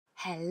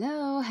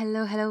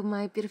Hello,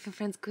 my beautiful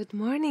friends. Good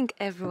morning,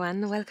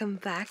 everyone. Welcome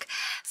back.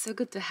 So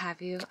good to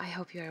have you. I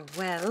hope you are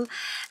well.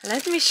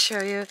 Let me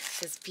show you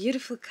this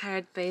beautiful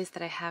card base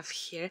that I have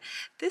here.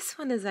 This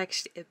one is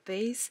actually a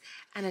base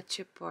and a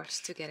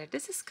chipboard together.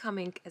 This is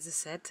coming, as I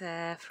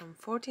said, from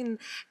 14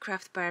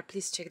 Craft Bar.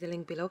 Please check the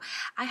link below.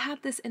 I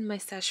had this in my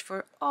stash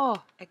for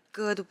a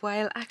good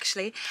while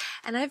actually,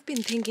 and I've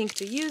been thinking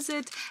to use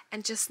it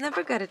and just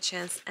never got a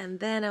chance. And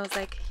then I was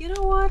like, you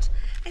know what?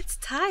 It's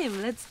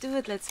time. Let's do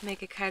it. Let's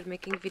make a card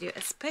making video,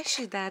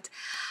 especially that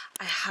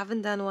I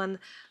haven't done one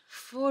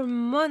for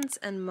months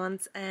and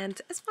months,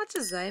 and as much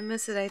as I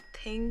miss it,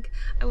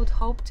 I would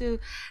hope to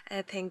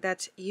think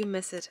that you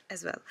miss it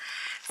as well.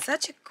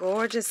 Such a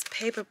gorgeous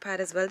paper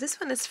pad as well. This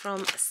one is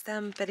from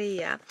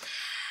Stamperia.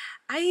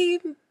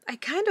 I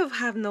kind of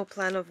have no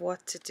plan of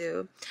what to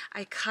do.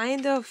 I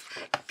kind of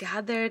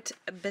gathered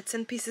bits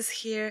and pieces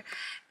here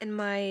in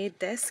my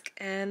desk,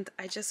 and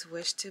I just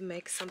wish to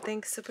make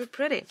something super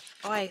pretty.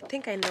 Oh, I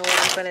think I know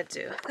what I'm gonna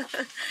do.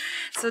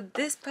 So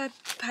this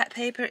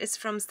paper is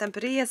from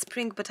Stamperia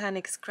Spring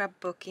Botanic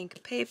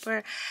Scrapbooking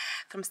paper,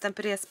 from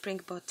Stamperia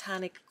Spring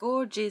Botanic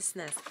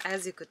Gorgeousness.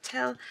 As you could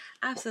tell,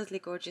 absolutely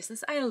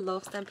gorgeousness. I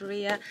love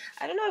Stamperia.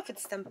 I don't know if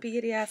it's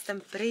Stamperia.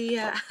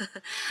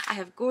 I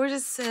have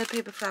gorgeous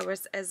paper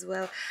flowers as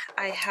well.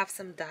 I have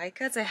some die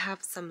cuts, I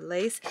have some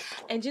lace,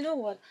 and you know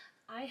what?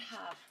 I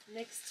have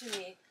next to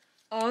me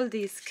all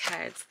these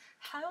cards.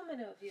 How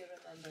many of you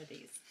remember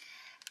these?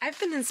 I've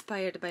been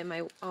inspired by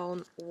my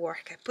own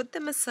work. I put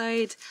them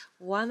aside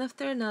one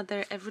after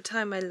another. Every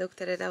time I looked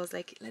at it, I was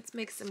like, let's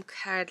make some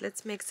cards.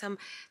 Let's make some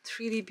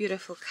 3D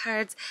beautiful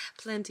cards.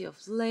 Plenty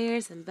of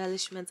layers,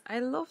 embellishments. I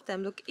love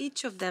them. Look,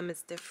 each of them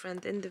is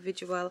different,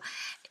 individual.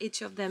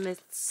 Each of them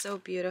is so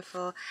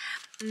beautiful.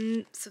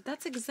 So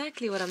that's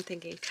exactly what I'm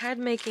thinking. Card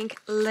making,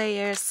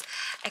 layers,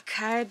 a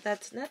card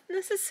that not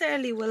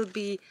necessarily will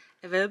be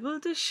available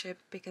to ship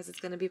because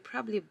it's going to be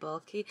probably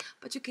bulky,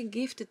 but you can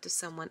gift it to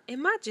someone.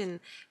 Imagine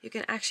you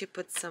can actually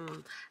put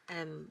some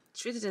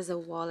treat it as a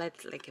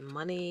wallet, like a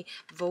money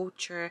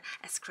voucher,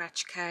 a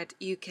scratch card.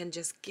 You can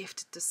just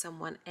gift it to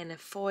someone in a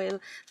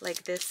foil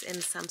like this,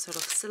 in some sort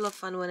of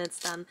cellophane when it's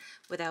done,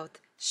 without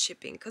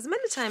shipping. Because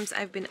many times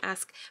I've been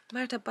asked,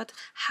 Marta, but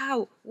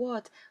how,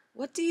 what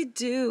do you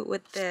do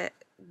with the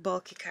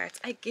bulky cards?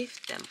 I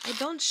gift them. I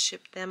don't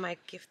ship them, I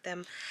gift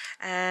them.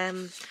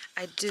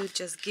 I do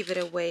just give it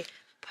away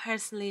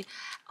personally,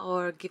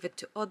 or give it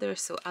to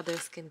others so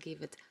others can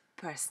give it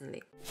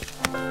personally.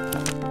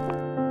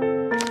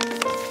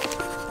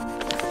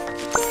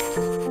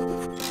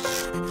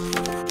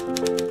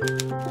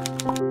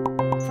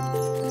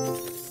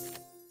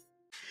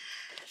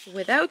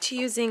 Without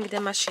using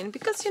the machine,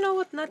 because you know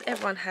what, not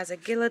everyone has a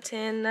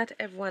guillotine, not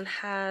everyone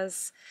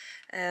has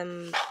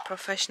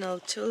professional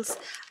tools.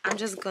 I'm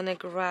just gonna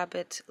grab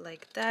it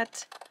like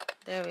that,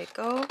 there we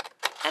go,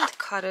 and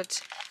cut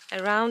it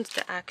around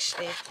the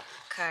actually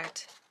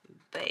card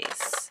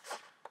base.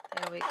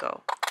 There we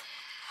go.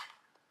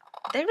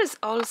 There is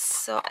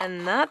also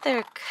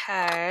another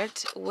card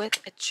with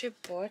a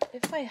chipboard.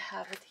 If I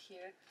have it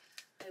here,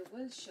 I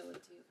will show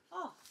it to you.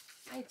 Oh,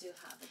 I do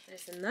have it.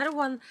 There's another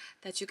one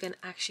that you can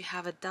actually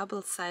have a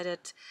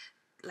double-sided,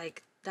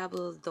 like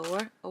double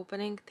door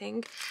opening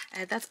thing.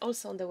 That's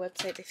also on the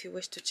website if you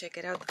wish to check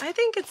it out. I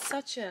think it's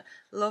such a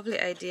lovely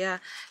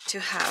idea to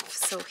have.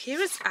 So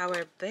here is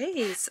our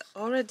base,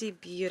 already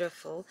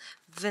beautiful,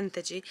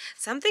 vintagey.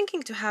 So I'm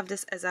thinking to have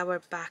this as our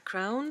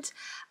background.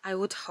 I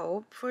would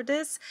hope for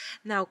this.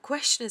 Now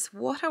question is,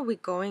 what are we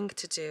going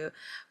to do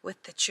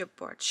with the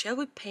chipboard? Shall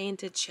we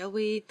paint it? Shall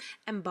we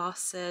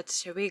emboss it?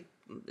 Shall we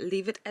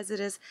leave it as it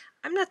is?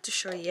 I'm not too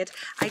sure yet.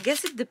 I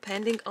guess it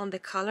depending on the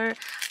color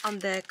of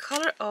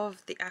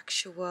the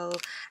actual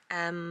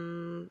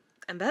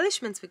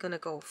embellishments we're gonna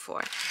go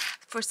for.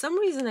 For some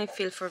reason I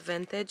feel for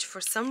vintage.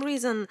 For some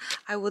reason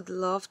I would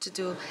love to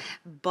do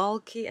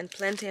bulky and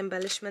plenty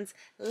embellishments.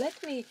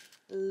 Let me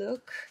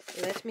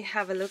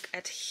have a look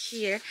at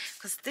here,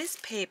 because this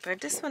paper,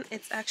 this one,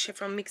 it's actually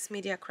from Mixed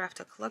Media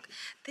Craft O'Clock.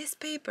 This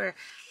paper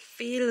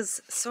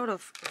feels sort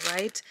of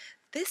right.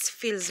 This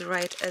feels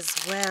right as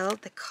well.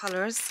 The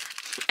colors,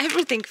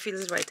 everything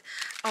feels right.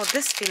 Oh,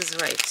 this feels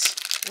right.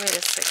 Wait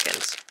a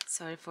second.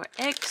 Sorry for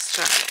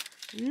extra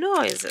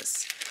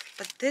noises.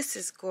 But this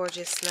is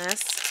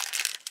gorgeousness.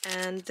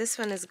 And this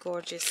one is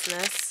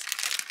gorgeousness.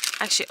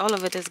 Actually, all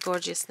of it is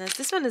gorgeousness.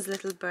 This one is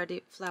Little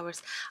Birdie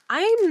Flowers.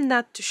 I'm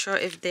not too sure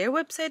if their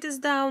website is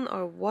down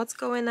or what's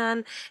going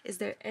on. Is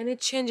there any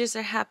changes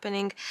are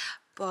happening?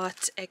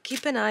 But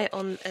keep an eye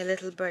on a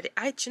Little Birdie.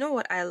 You know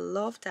what? I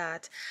love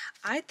that.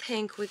 I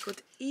think we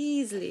could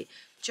easily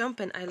jump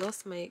in. I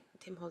lost my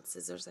Tim Holtz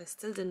scissors. I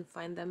still didn't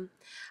find them.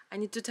 I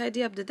need to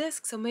tidy up the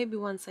desk, so maybe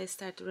once I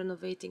start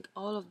renovating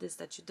all of this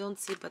that you don't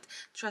see, but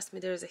trust me,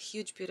 there is a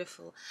huge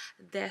beautiful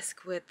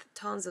desk with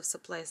tons of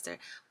supplies there.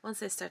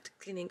 Once I start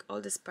cleaning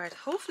all this part,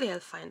 hopefully I'll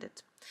find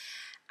it.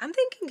 I'm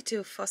thinking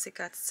to fussy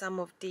cut some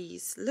of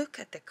these. Look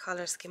at the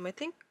color scheme. I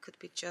think could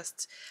be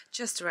just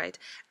right.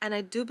 And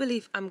I do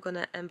believe I'm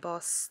gonna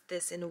emboss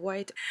this in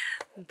white.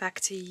 Back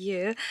to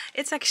you.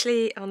 It's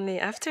actually only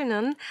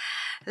afternoon.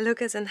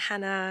 Lucas and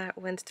Hannah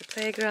went to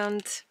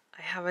playground.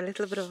 I have a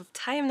little bit of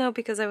time now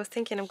because I was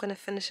thinking I'm gonna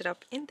finish it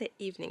up in the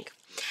evening.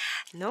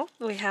 No,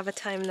 we have a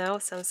time now,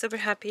 so I'm super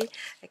happy,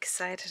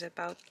 excited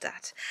about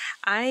that.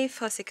 I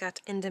fussy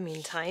cut in the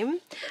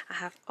meantime. I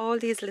have all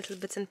these little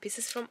bits and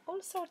pieces from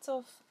all sorts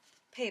of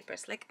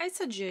papers. Like, I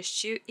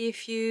suggest you,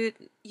 if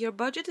your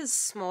budget is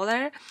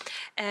smaller,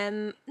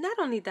 not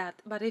only that,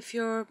 but if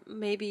your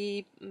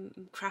maybe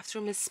craft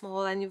room is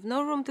small and you've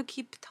no room to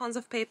keep tons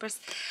of papers,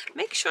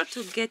 make sure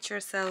to get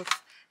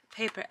yourself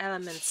paper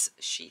elements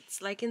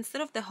sheets. Like,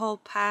 instead of the whole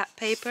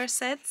paper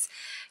sets,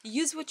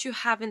 use what you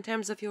have in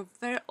terms of your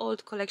very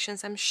old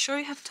collections. I'm sure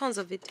you have tons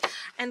of it,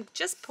 and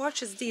just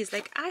purchase these.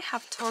 Like, I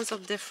have tons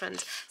of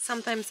different.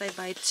 Sometimes I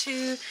buy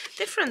 2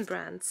 different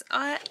brands.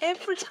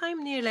 Every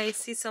time nearly I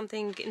see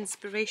something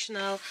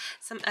inspirational,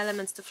 some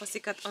elements to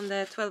fussy cut on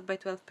the 12 by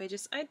 12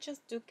 pages, I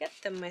just do get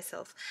them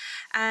myself.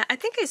 I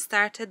think I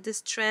started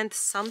this trend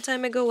some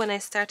time ago when I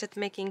started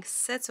making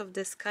sets of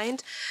this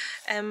kind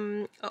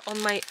on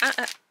my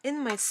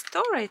in my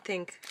store, I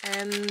think.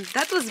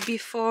 That was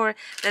before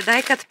the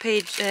die cut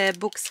page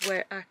books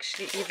were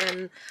actually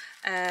even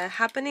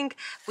happening.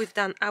 We've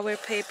done our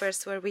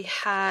papers where we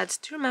had,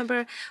 do you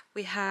remember,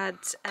 we had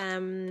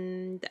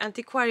the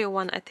Antiquario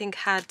one, I think,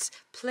 had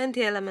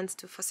plenty elements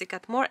to fussy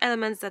cut, more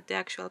elements than the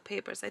actual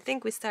papers. I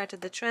think we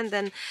started the trend,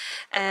 then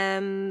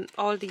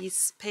all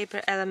these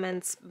paper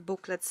elements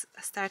booklets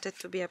started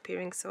to be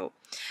appearing. So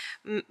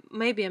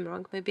maybe I'm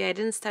wrong, maybe I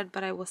didn't start,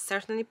 but I was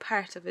certainly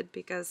part of it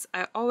because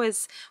I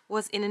always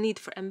was in a need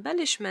for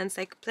embellishments,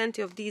 like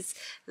plenty of these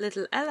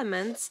little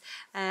elements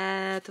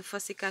to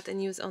fussy cut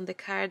and use on the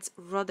cards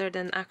rather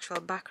than actual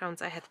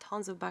backgrounds. I had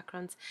tons of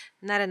backgrounds,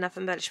 not enough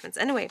embellishments.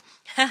 Anyway,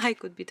 I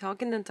could be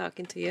talking and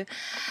talking to you.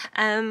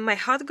 My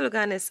hot glue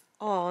gun is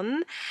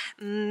on.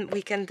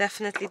 We can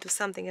definitely do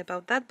something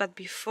about that, but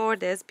before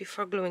this,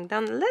 before gluing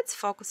down, let's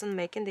focus on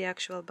making the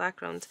actual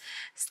background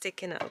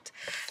sticking out,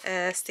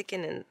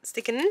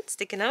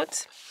 sticking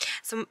out.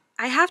 So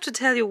I have to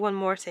tell you one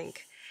more thing.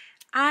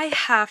 I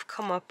have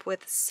come up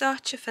with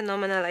such a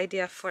phenomenal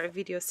idea for a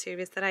video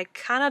series that I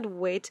cannot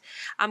wait.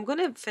 I'm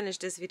gonna finish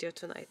this video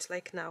tonight,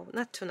 like now,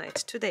 not tonight,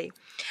 today.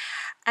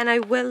 And I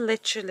will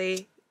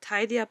literally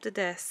tidy up the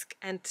desk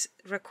and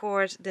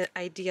record the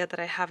idea that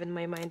I have in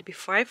my mind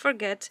before I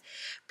forget,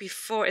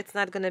 before it's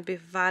not gonna be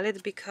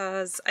valid,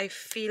 because I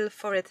feel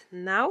for it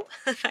now.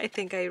 I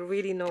think I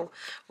really know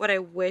what I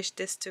wish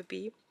this to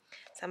be.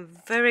 So I'm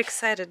very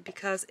excited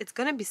because it's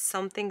gonna be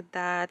something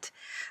that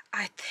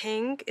I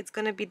think it's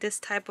gonna be this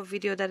type of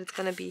video that it's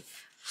gonna be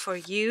for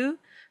you,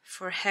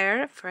 for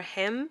her, for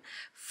him,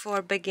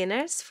 for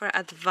beginners, for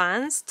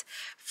advanced,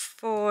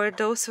 for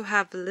those who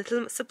have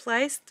little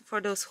supplies, for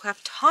those who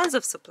have tons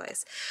of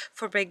supplies,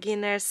 for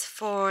beginners,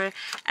 for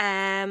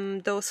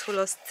those who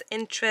lost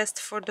interest,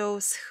 for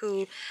those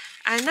who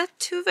are not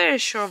too very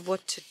sure of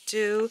what to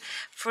do,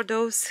 for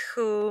those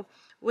who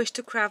wish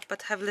to craft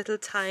but have little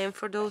time,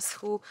 for those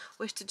who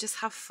wish to just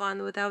have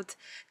fun without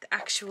the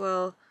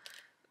actual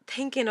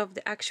thinking of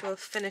the actual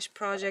finished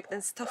project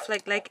and stuff.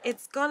 Like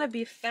it's gonna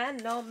be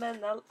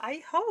phenomenal,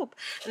 I hope.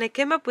 And I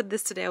came up with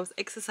this today. I was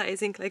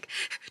exercising, like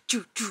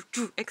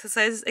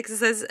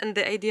exercises, and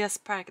the idea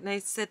sparked, and I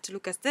said to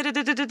Lucas,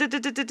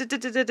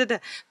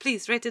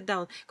 please write it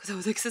down, because I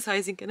was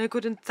exercising and I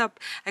couldn't stop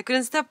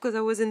because I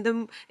was on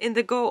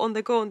the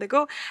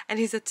go, and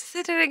he said, say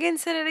it again.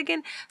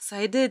 So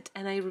I did,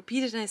 and I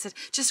repeated, and I said,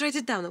 just write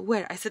it down.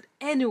 Where? I said,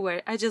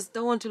 anywhere. I just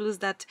don't want to lose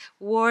that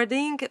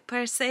wording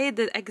per se,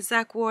 the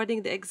exact wording,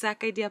 the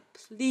exact idea,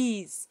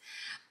 please.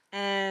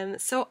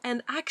 So,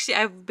 and actually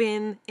I've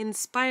been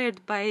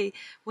inspired by,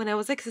 when I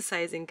was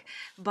exercising,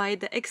 by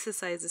the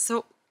exercises,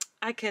 so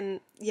I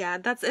can, yeah,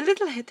 that's a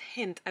little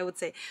hint, I would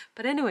say.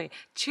 But anyway,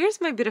 cheers,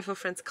 my beautiful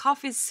friends.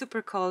 Coffee is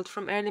super cold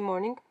from early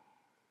morning.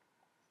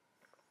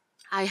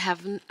 I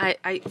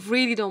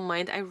really don't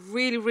mind. I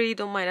really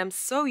don't mind. I'm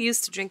so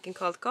used to drinking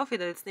cold coffee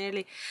that it's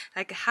nearly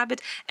like a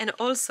habit. And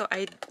also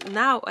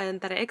now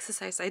that I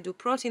exercise, I do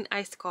protein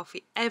iced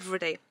coffee every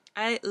day.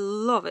 I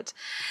love it.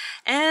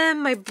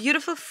 And my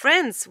beautiful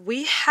friends,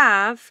 we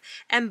have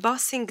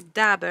embossing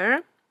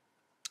dabber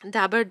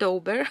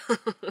dauber.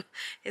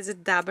 Is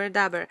it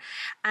dabber?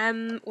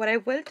 What I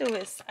will do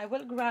is I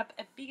will grab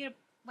a bigger,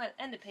 well,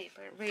 and the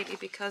paper really,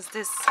 because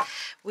this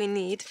we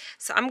need.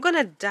 So I'm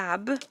gonna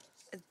dab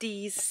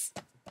these.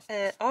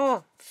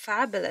 Oh,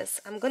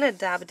 fabulous. I'm gonna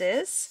dab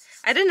this.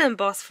 I didn't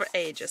emboss for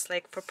ages,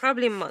 like for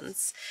probably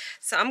months,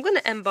 so I'm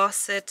gonna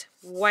emboss it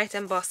white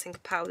embossing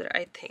powder,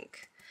 I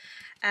think.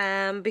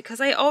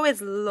 Because I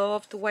always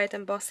loved white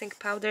embossing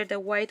powder, the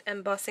white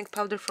embossing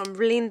powder from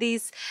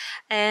Lindy's.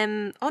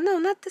 Oh no,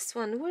 not this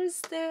one.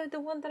 Where's the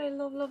one that I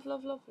love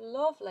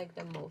like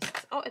the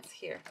most? Oh, it's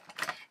here.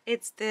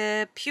 It's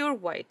the pure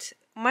white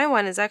my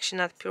one is actually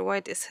not pure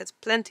white. It has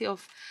plenty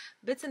of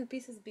bits and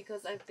pieces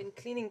because I've been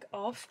cleaning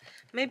off.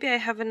 Maybe I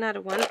have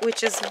another one,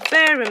 which is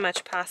very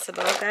much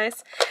passable,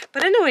 guys.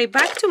 But anyway,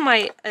 back to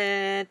my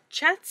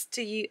chats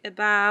to you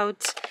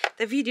about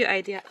the video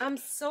idea. I'm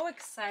so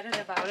excited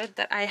about it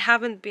that I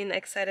haven't been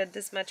excited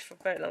this much for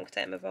a very long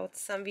time about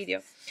some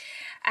video.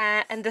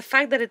 And the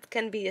fact that it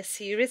can be a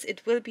series,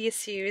 it will be a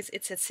series.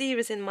 It's a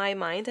series in my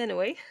mind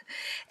anyway.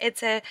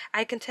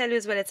 I can tell you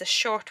as well, it's a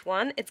short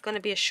one. It's going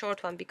to be a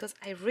short one because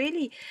I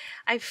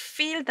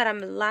feel that I'm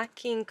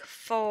lacking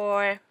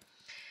for,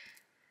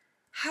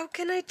 how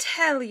can I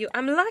tell you?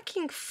 I'm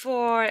lacking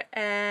for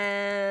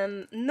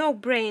no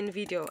brain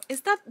video.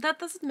 Is that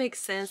doesn't make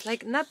sense?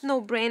 Like, not no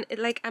brain,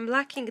 like I'm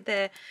lacking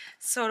the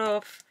sort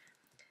of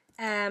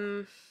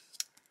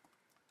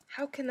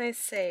how can I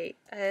say,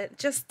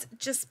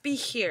 just be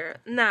here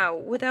now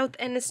without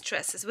any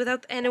stresses,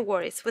 without any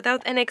worries,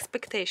 without any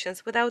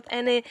expectations, without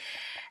any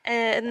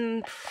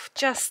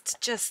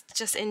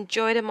just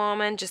enjoy the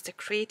moment, just a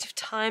creative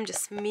time,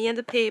 just me and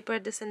the paper,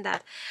 this and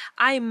that.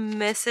 I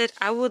miss it.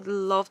 I would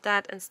love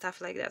that and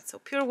stuff like that. So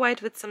pure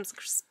white with some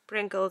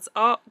sprinkles,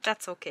 oh,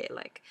 that's okay.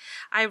 Like,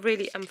 I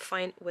really am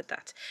fine with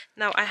that.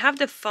 Now I have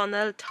the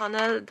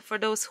tunnel for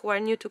those who are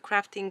new to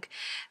crafting.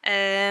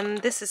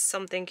 This is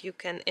something you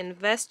can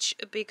invest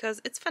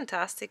because it's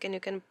fantastic, and you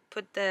can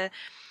put the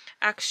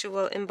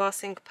actual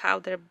embossing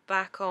powder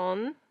back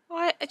on.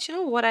 You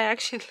know what, I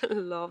actually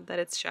love that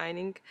it's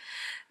shining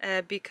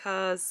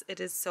because it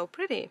is so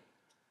pretty.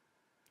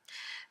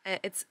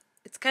 It's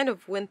kind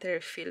of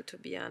winter feel, to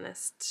be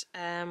honest.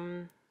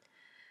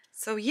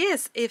 So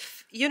yes,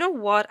 if you know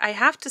what, I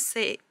have to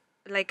say,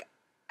 like,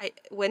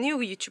 when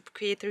you're a YouTube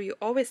creator, you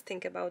always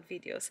think about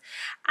videos,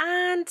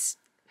 and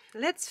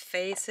let's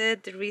face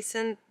it,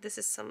 this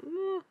is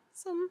something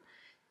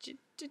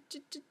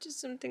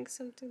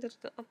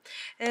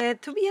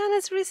that to be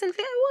honest,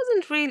 recently I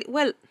wasn't really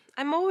well.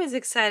 I'm always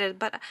excited,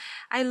 but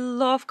I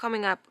love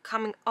coming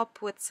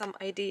up with some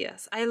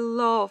ideas. I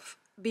love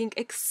being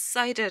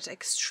excited,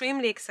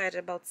 extremely excited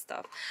about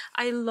stuff.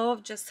 I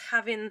love just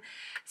having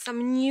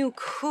some new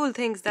cool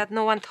things that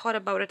no one thought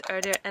about it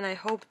earlier, and I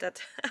hope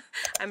that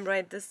I'm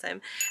right this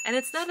time. And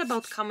it's not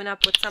about coming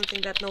up with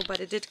something that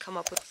nobody did come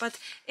up with, but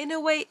in a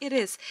way it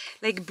is,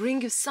 like,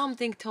 bring you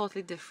something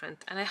totally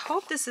different, and I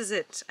hope this is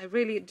it. I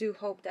really do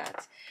hope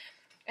that.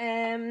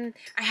 I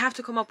have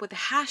to come up with a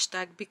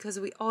hashtag because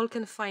we all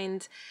can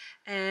find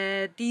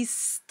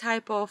these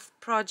type of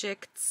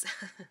projects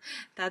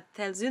that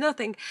tells you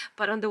nothing,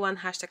 but on the one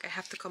hashtag I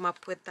have to come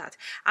up with that.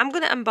 I'm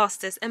gonna emboss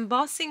this.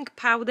 Embossing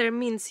powder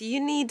means you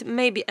need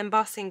maybe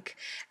embossing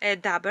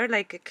dabber,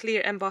 like a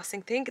clear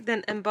embossing thing,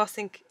 then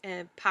embossing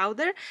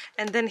powder,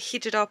 and then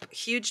heat it up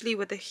hugely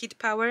with the heat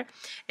power.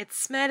 It's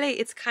smelly,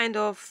 it's kind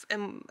of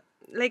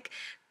like,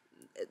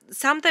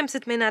 sometimes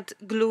it may not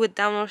glue it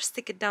down or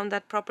stick it down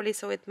that properly,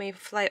 so it may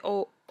fly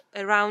all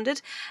around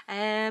it,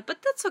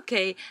 but that's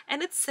okay,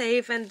 and it's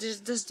safe, and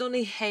just don't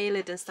inhale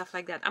it and stuff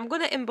like that. I'm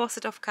gonna emboss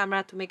it off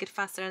camera to make it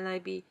faster, and I'll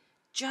be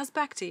just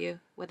back to you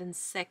within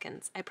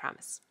seconds, I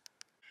promise.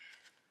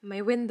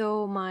 My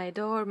window, my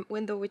door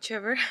window,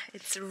 whichever,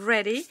 it's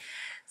ready.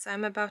 So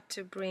I'm about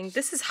to bring,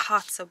 this is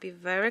hot, so be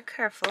very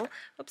careful.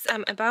 Oops,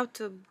 I'm about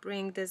to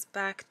bring this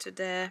back to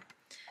the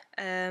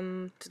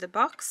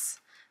box.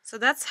 So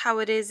that's how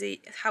it is,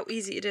 how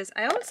easy it is.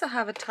 I also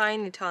have a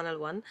tiny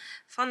tunnel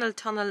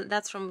tunnel,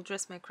 that's from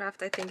Dress My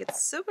Craft. I think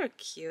it's super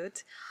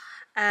cute.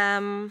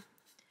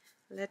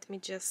 Let me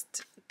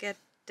just get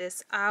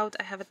this out.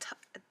 I have a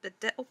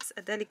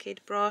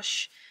delicate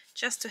brush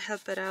just to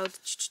help it out.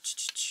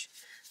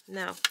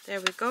 Now there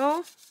we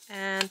go,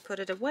 and put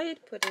it away,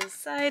 put it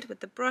aside with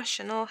the brush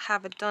and all,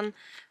 have it done.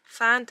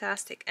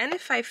 Fantastic. And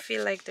if I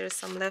feel like there's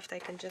some left, I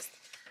can just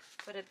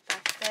put it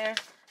back there,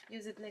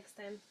 use it next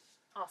time.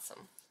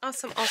 Awesome,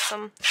 awesome,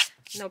 awesome,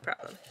 no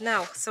problem.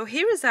 Now, so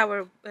here is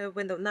our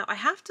window. Now I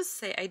have to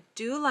say, I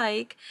do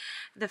like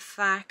the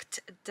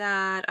fact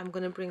that, I'm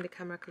gonna bring the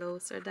camera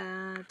closer,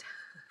 Dad.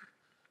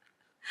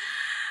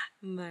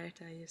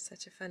 Marta, you're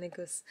such a funny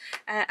goose.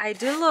 I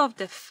do love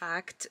the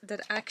fact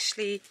that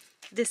actually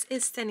this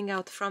is standing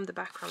out from the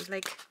background.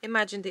 Like,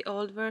 imagine the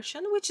old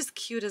version, which is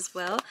cute as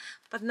well,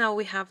 but now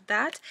we have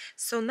that.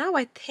 So now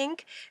I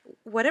think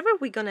whatever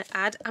we're gonna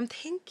add, I was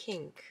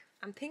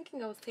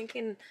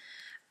thinking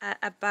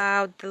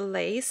about the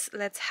lace.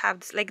 Let's have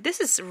this, like, this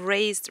is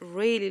raised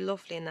really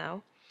lovely.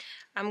 Now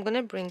I'm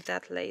gonna bring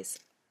that lace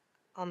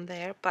on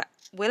there, but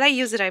will I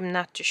use it? I'm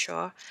not too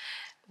sure.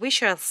 We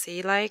shall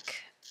see.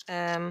 Like,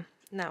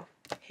 now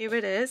here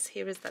it is,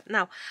 here is that.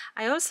 Now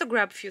I also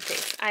grab a few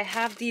things. I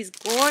have these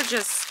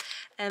gorgeous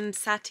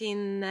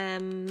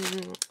satin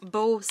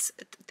bows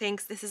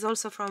things. This is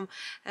also from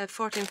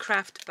 14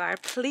 Craft Bar.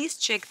 Please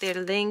check their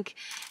link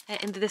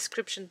in the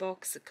description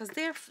box, because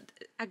they're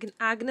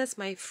Agnes,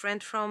 my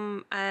friend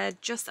from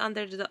just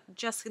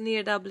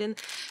near Dublin.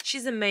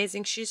 She's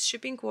amazing. She's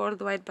shipping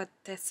worldwide, but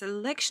the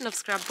selection of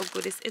scrapbook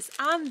goodies is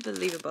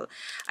unbelievable.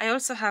 I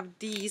also have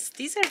these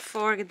are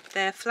for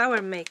the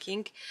flower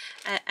making,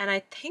 and I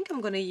think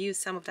I'm gonna use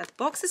some of that.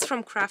 Box is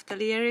from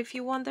Craftelier, if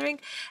you're wondering,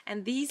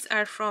 and these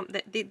are from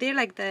they're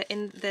like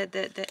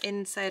the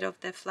inside of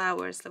the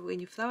flowers. So when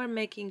you flower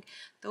making,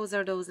 those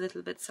are those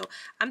little bits. So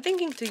I'm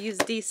thinking to use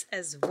these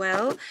as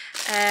well.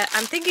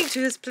 I'm thinking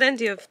to use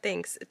plenty of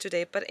things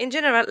today, but in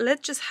general,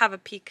 let's just have a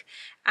peek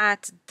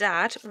at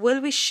that.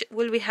 Will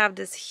we have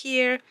this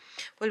here?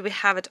 Will we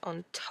have it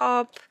on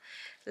top?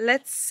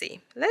 Let's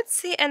see,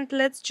 and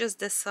let's just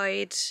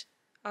decide.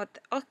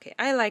 Okay,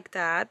 I like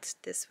that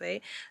this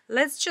way.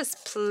 Let's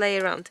just play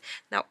around.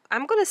 Now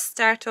I'm gonna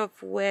start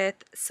off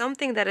with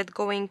something that it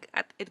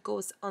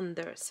goes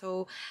under.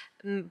 So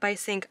by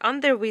saying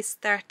under, we're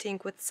starting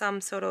with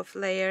some sort of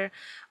layer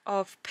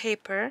of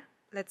paper.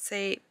 Let's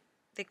say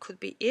they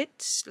could be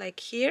it, like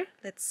here,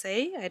 let's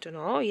say, I don't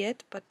know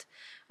yet, but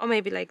or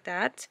maybe like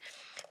that.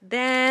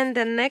 Then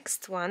the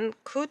next one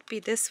could be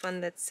this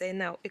one, let's say.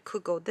 Now it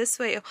could go this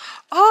way.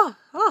 Oh,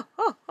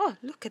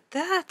 look at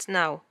that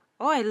now.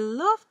 Oh, I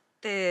love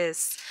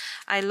this.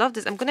 I love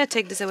this. I'm gonna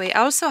take this away.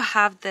 I also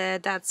have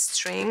that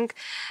string.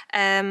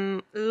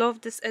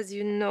 Love this, as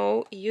you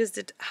know, used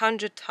it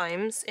 100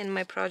 times in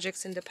my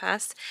projects in the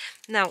past.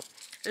 Now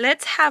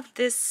let's have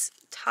this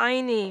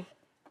tiny,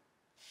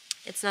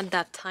 it's not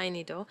that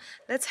tiny though.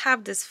 Let's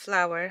have this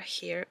flower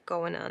here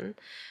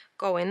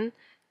going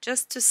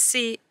just to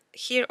see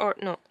here, or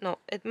no,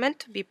 it meant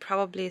to be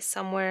probably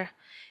somewhere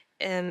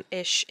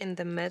ish in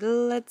the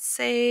middle, let's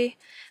say.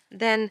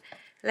 Then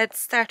let's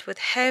start with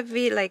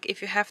heavy, like if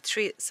you have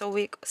 3, so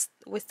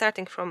we're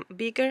starting from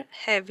bigger,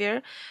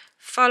 heavier,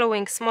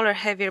 following smaller,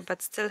 heavier,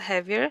 but still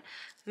heavier.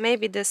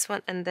 Maybe this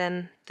one and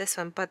then this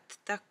one, but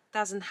that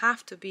doesn't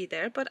have to be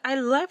there, but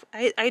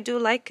I do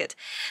like it.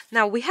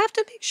 Now we have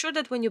to make sure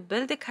that when you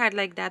build a card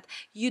like that,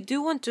 you do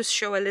want to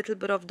show a little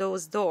bit of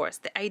those doors,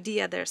 the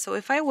idea there. So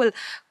if I will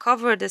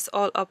cover this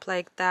all up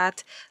like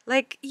that,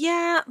 like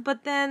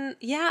but then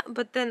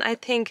I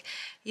think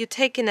you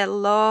take in a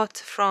lot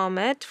from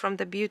it, from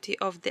the beauty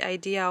of the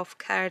idea of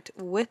card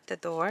with the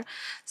door.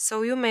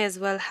 So you may as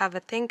well have a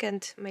think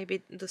and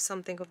maybe do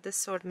something of this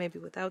sort, maybe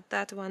without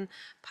that one,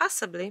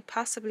 possibly,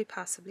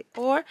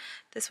 or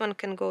this one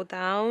can go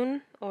down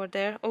or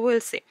there, or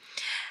we'll see.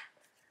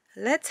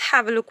 Let's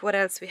have a look what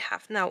else we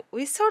have. Now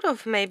we sort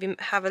of maybe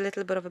have a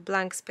little bit of a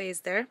blank space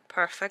there.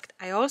 Perfect.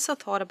 I also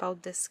thought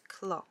about this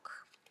clock.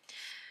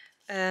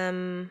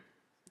 Don't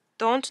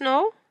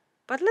know,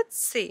 but let's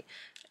see.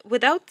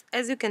 Without,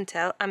 as you can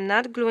tell, I'm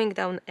not gluing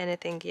down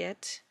anything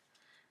yet,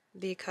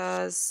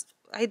 because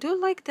I do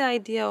like the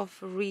idea of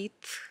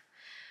wreath,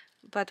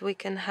 but we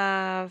can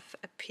have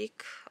a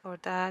peak or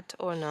that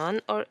or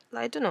none, or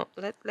I don't know,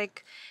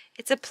 like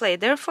it's a play.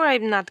 Therefore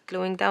I'm not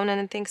gluing down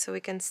anything, so we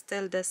can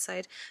still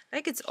decide.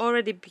 Like, it's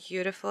already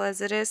beautiful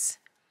as it is.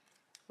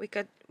 We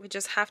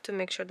just have to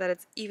make sure that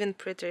it's even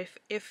prettier,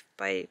 if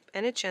by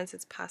any chance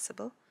it's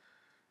possible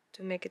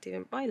to make it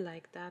even. I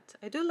like that.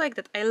 I do like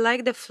that. I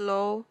like the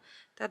flow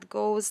that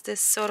goes this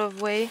sort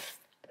of way.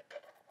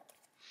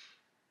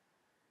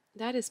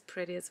 That is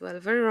pretty as well.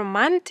 Very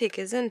romantic,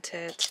 isn't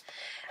it?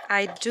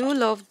 I do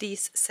love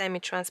these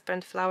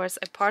semi-transparent flowers.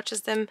 I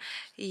purchased them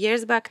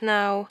years back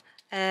now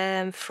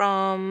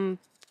from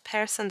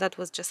person that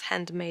was just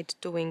handmade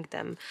doing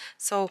them.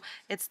 So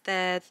it's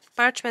the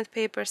parchment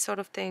paper sort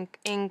of thing,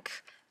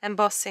 ink,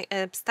 embossing,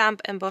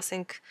 stamp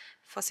embossing,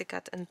 fussy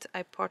cut, and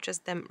I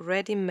purchased them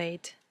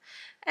ready-made,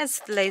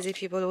 as lazy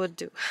people would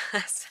do,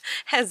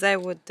 as I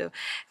would do.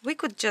 We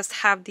could just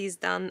have these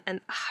done, and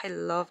I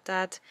love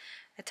that.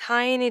 A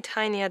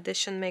tiny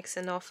addition makes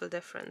an awful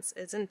difference,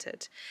 isn't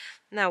it?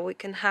 Now we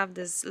can have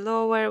this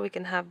lower, we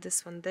can have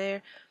this one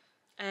there.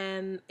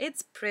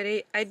 It's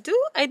pretty. I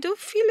do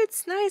feel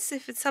it's nice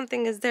if it's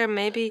something is there.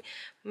 Maybe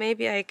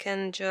I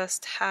can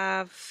just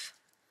have,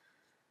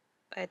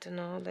 I don't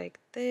know, like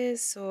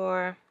this,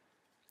 or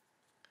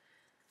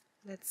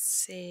let's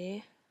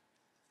see.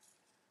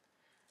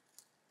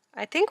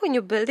 I think when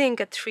you're building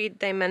a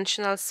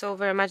 3-dimensional, so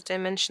very much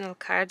dimensional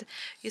card,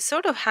 you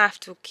sort of have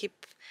to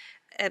keep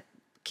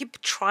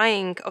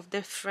trying of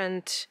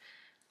different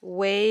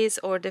ways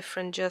or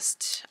different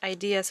just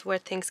ideas where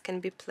things can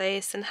be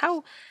placed, and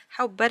how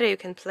better you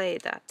can play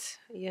that,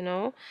 you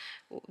know.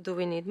 Do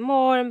we need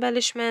more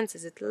embellishments?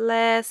 Is it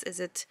less? Is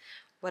it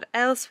what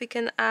else we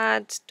can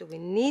add? Do we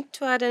need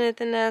to add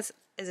anything else?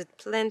 Is it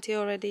plenty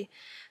already?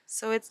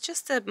 So it's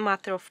just a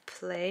matter of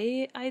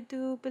play, I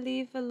do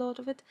believe, a lot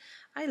of it.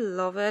 I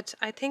love it.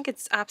 I think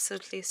it's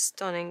absolutely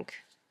stunning.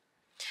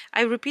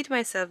 I repeat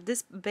myself,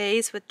 this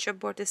base with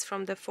chipboard is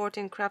from the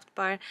 14 Craft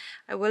Bar.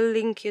 I will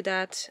link you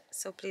that,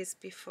 so please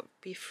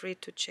be free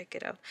to check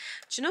it out.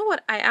 Do you know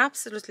what? I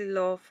absolutely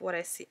love what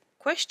I see.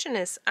 question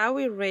is, are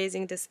we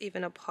raising this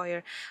even up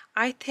higher?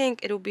 I think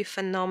it would be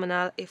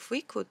phenomenal if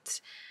we could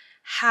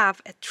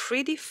have a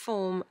 3D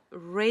foam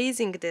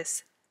raising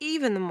this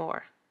even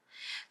more.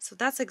 So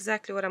that's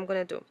exactly what I'm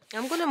gonna do.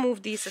 I'm gonna move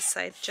these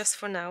aside just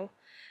for now.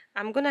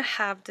 I'm gonna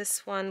have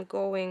this one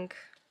going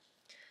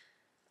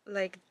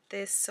like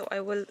this, so I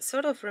will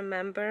sort of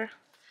remember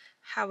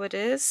how it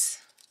is,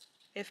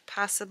 if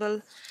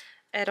possible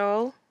at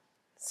all.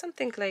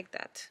 Something like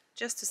that,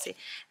 just to see.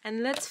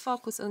 And let's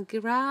focus on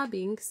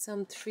grabbing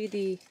some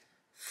 3D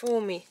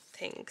foamy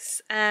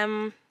things.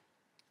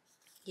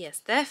 Yes,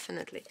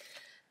 definitely.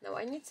 Now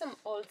I need some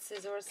old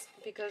scissors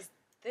because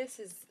this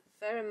is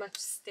very much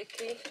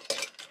sticky.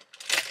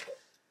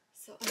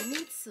 So I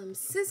need some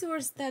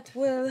scissors that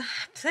will,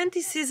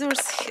 plenty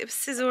scissors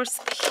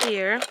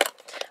here.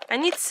 I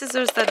need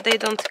scissors that they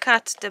don't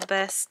cut the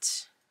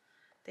best.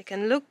 They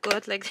can look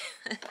good like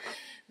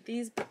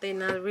these, but they're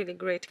not really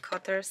great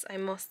cutters, I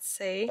must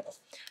say.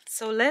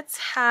 So let's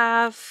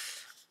have,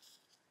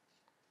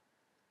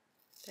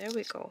 there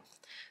we go.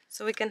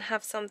 So we can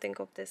have something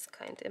of this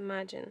kind,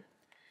 imagine.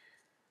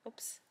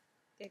 Oops,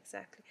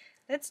 exactly.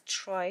 Let's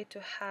try to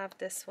have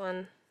this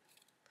one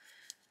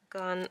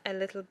gone a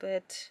little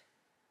bit.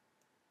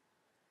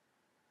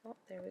 Oh,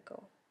 there we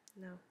go.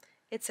 Now,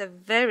 it's a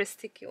very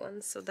sticky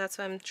one, so that's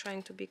why I'm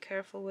trying to be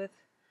careful with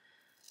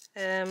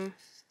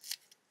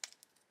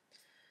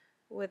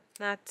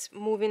not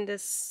moving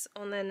this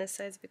on any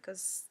sides,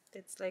 because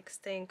it's like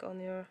staying on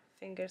your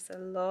fingers a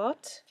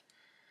lot.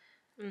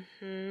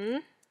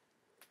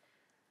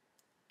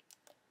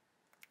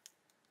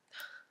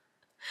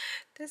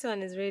 This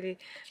one is really,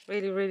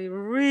 really, really,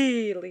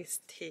 really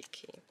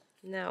sticky.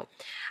 Now,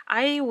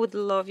 I would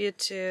love you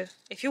to,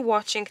 if you're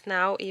watching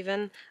now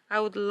even, I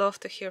would love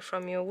to hear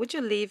from you. Would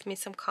you leave me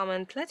some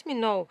comment? Let me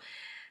know.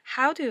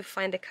 How do you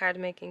find the card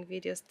making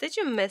videos? Did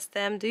you miss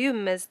them? Do you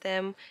miss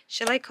them?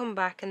 Shall I come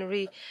back and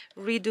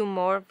redo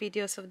more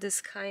videos of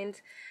this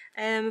kind?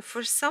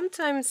 For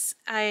sometimes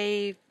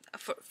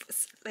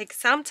like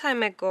some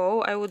time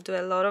ago I would do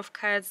a lot of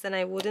cards, then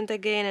I wouldn't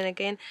again and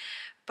again.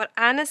 But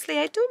honestly,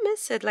 I do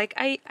miss it. Like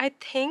I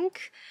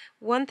think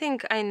one thing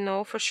I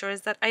know for sure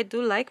is that I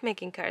do like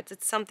making cards.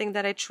 It's something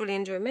that I truly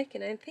enjoy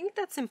making. I think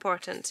that's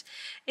important.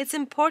 It's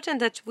important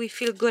that we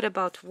feel good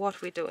about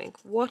what we're doing,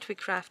 what we're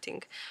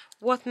crafting,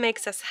 what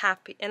makes us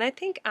happy. And I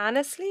think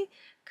honestly,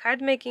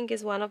 card making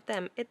is one of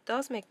them. It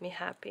does make me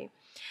happy.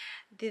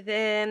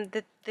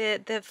 The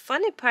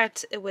funny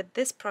part with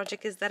this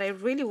project is that I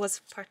really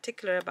was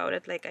particular about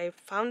it. Like, I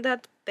found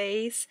that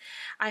base.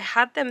 I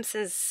had them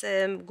since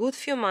good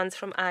few months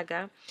from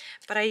Aga,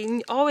 but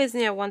I always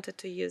knew I wanted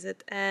to use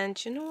it.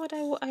 And you know what,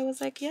 I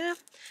was like, yeah,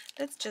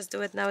 let's just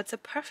do it now. It's a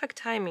perfect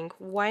timing.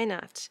 Why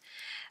not?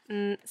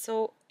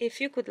 So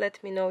if you could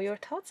let me know your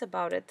thoughts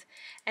about it.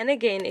 And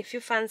again, if you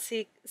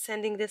fancy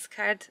sending this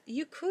card,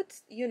 you could,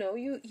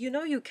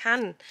 you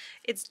can.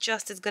 It's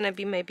just, it's gonna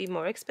be maybe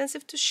more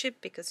expensive to ship,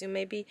 because you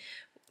maybe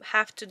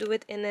have to do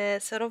it in a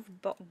sort of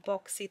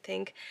boxy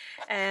thing.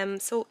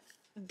 So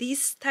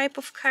these type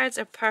of cards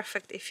are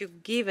perfect if you're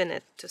giving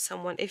it to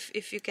someone,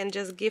 if you can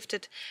just gift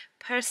it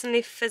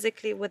personally,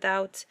 physically,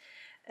 without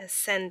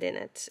sending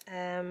it.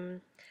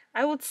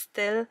 I would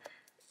still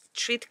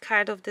treat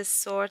card of this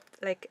sort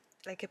like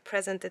a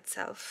present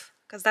itself,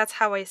 because that's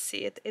how I see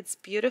it. It's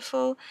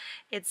beautiful,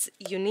 it's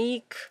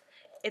unique,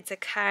 it's a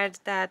card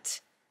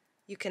that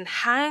you can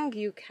hang,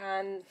 you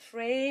can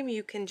frame,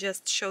 you can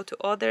just show to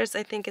others.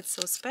 I think it's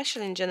so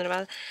special in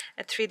general,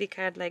 a 3D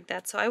card like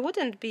that. So I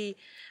wouldn't be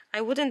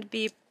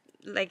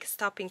like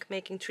stopping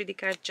making 3D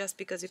cards just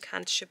because you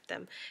can't ship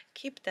them.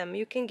 Keep them,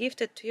 you can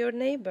gift it to your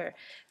neighbor,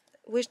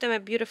 wish them a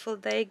beautiful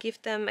day, give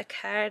them a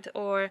card,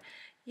 or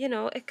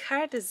a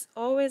card is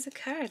always a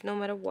card, no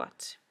matter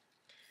what.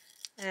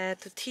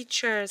 To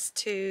teachers,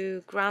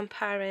 to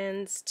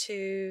grandparents,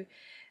 to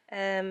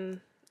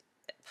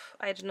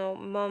I don't know,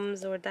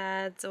 moms or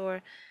dads,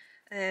 or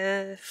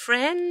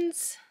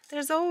friends.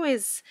 There's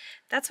always,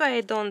 that's why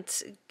I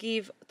don't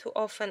give too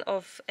often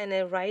of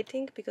any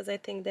writing, because I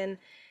think then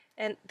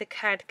and the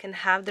card can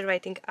have the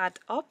writing add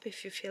up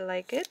if you feel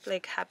like it,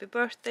 like happy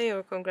birthday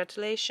or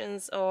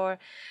congratulations or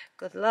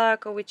good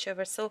luck or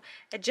whichever. So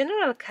a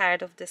general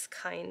card of this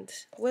kind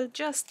will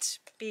just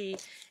be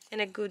in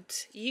a good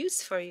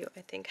use for you,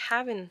 I think,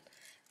 having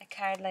a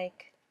card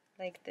like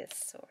this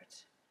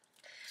sort,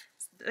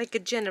 like a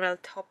general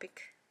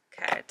topic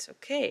card.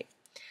 Okay,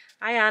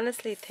 I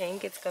honestly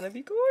think it's gonna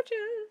be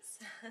gorgeous.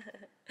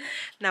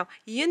 Now,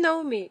 you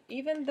know me,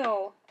 even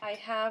though I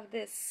have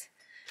this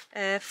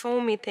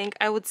foamy thing,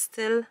 I would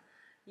still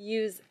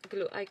use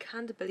glue. I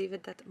can't believe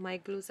it that my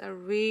glues are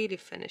really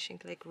finishing,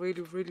 like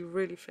really, really,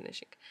 really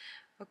finishing.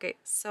 Okay,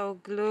 so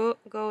glue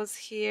goes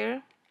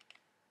here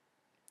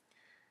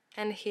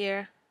and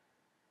here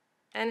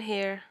and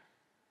here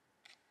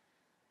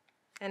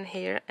and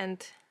here,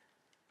 and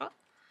oh,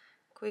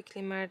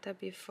 quickly, Marta,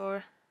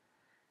 before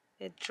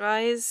it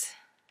dries,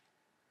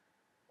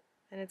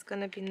 and it's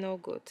gonna be no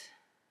good.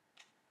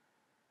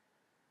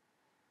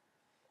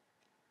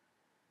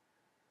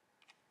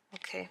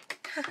 Okay.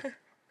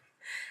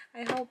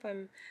 I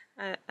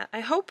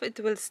hope it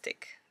will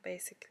stick,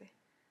 basically.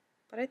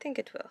 But I think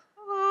it will.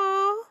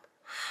 Oh,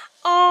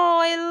 oh,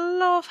 I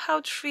love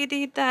how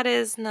 3D that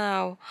is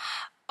now.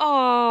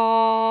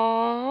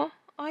 Oh,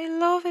 I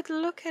love it.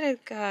 Look at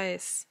it,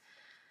 guys.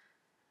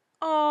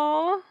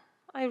 Oh,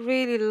 I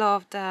really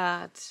love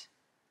that.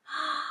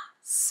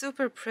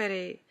 Super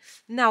pretty.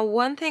 Now,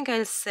 one thing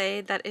I'll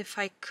say that if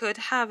I could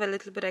have a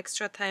little bit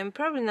extra time,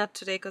 probably not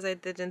today because I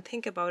didn't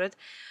think about it,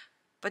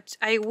 but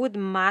I would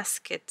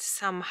mask it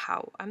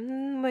somehow.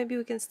 Maybe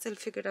we can still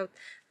figure it out.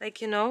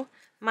 Like, you know,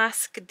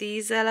 mask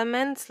these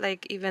elements,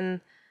 like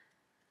even,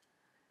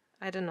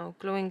 I don't know,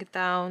 gluing it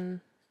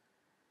down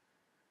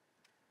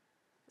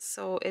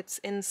so it's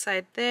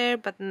inside there,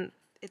 but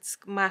it's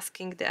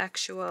masking the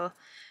actual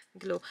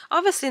glue.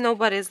 Obviously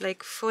nobody's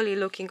like fully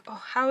looking,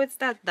 oh, how is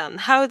that done,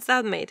 how is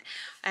that made,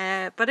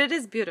 but it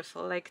is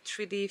beautiful, like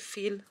 3D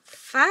feel,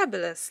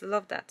 fabulous,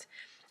 love that.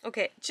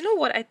 Okay, do you know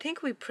what, I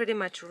think we're pretty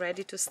much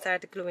ready to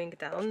start gluing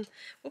down.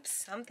 Oops,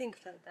 something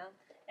fell down,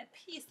 a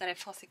piece that I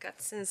fussy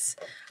cut since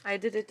I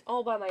did it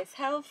all by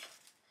myself.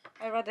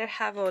 I rather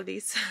have all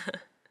these.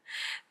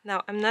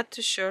 Now I'm not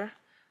too sure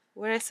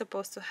where I'm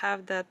supposed to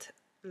have that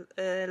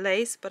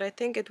lace, but I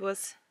think it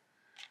was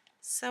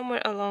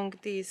somewhere along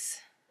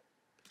these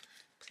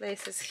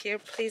places here.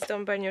 Please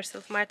don't burn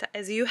yourself, Marta,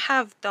 as you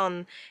have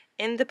done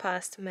in the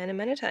past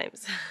many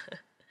times.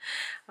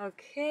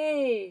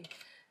 Okay,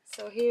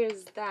 so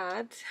here's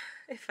that.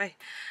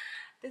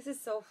 This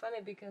is so funny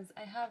because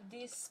I have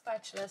these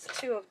spatulas,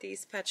 two of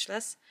these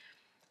spatulas,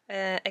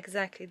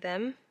 exactly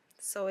them,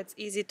 so it's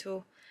easy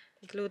to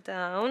glue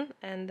down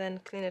and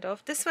then clean it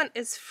off. This one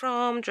is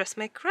from Dress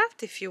My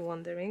Craft, if you're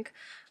wondering.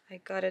 I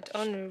got it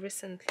only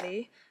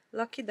recently.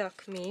 Lucky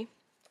duck me.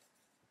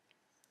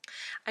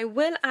 I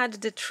will add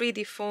the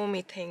 3D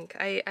foamy thing.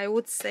 I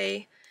would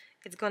say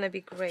it's gonna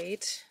be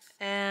great.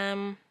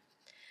 I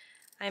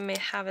may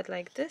have it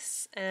like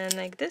this and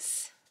like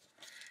this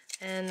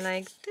and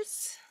like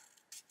this.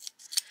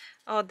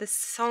 Oh, this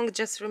song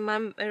just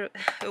when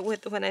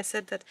I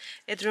said that,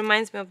 it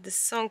reminds me of this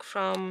song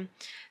from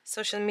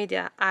social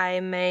media. I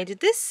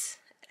made this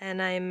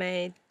and I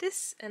made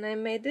this and I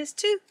made this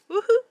too.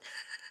 Woohoo!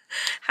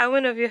 How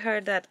many of you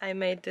heard that I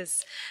made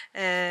this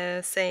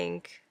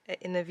saying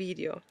in a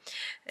video?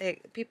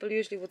 People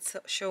usually would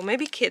show,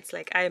 maybe kids,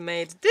 like I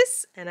made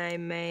this and I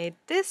made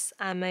this,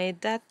 I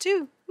made that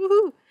too.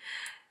 Woohoo!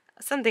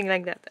 Something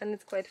like that, and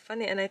it's quite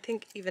funny, and I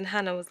think even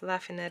Hannah was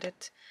laughing at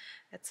it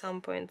at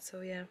some point.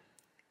 So yeah,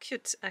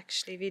 cute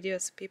actually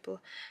videos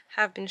people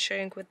have been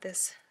sharing with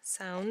this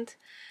sound.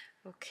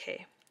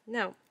 Okay,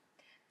 now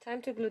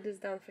time to glue this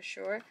down for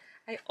sure.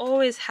 I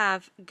always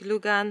have glue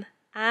gun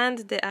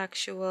and the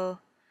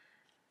actual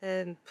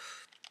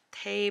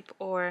tape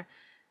or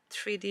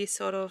 3D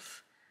sort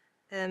of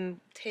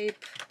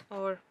tape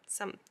or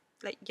some,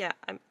 like, yeah,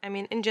 I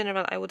mean in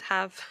general I would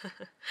have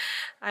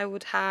I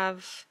would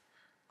have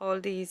all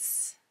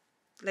these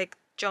like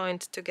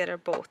joined together,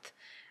 both,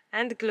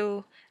 and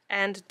glue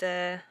and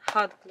the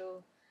hot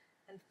glue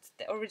and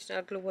the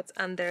original glue what's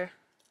underneath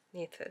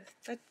it.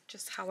 That's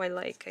just how I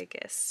like, I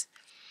guess.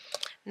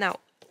 Now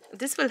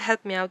this will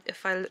help me out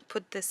if I'll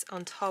put this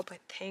on top, I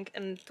think,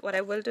 and what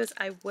I will do is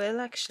I will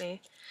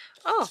actually,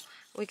 oh,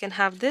 we can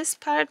have this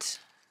part,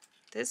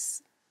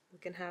 this, we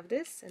can have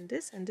this and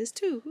this and this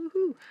too.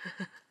 Woohoo!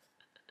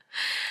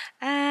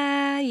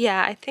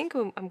 Yeah, I think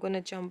I'm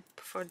gonna jump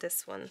for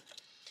this one.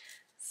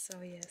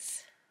 So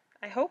yes,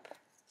 I hope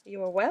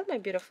you are well, my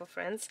beautiful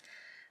friends.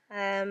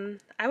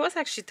 I was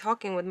actually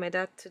talking with my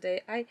dad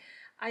today. I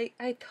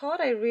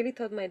really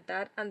thought my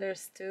dad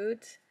understood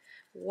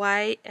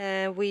why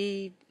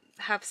we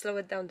have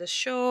slowed down the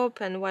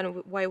shop and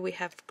why we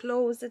have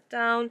closed it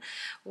down,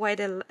 why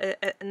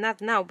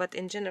not now but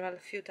in general a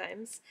few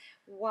times,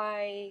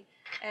 why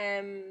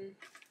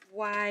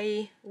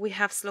we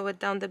have slowed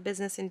down the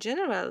business in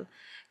general,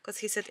 because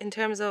he said in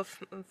terms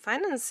of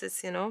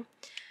finances, you know.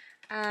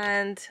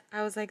 And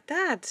I was like,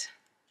 Dad,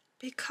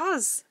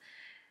 because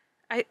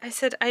I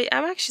said,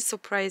 I'm actually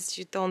surprised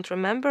you don't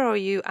remember, or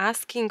you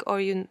asking,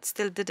 or you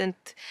still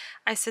didn't.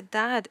 I said,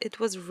 Dad, it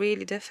was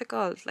really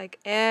difficult. Like,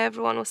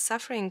 everyone was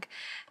suffering.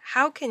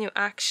 How can you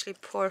actually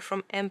pour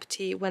from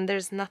empty when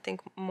there's nothing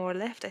more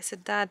left? I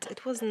said, Dad,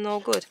 it was no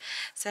good.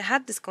 So I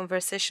had this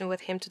conversation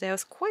with him today. I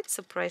was quite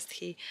surprised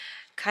he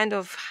kind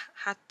of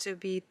had to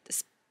be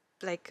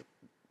like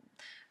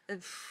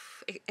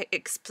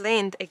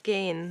explained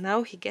again.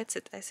 Now he gets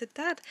it. I said,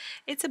 Dad,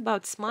 it's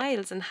about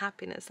smiles and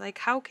happiness. Like,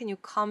 how can you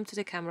come to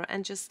the camera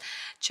and just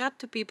chat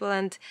to people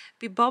and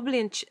be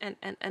bubbly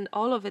and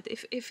all of it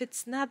if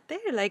it's not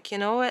there? Like, you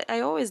know, I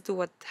always do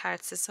what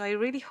heart says. So I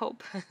really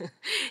hope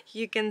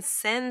you can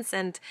sense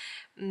and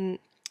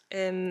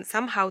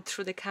somehow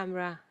through the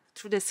camera,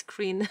 through the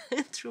screen,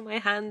 through my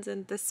hands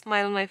and the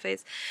smile on my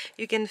face,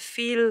 you can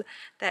feel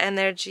the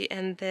energy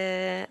and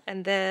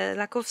the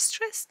lack of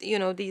stress, you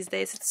know, these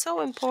days. It's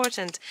so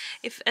important.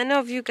 If any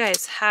of you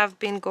guys have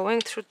been going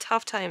through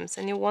tough times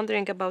and you're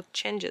wondering about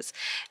changes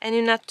and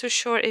you're not too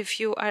sure if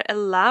you are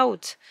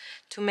allowed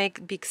to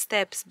make big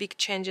steps, big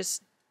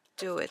changes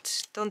do it.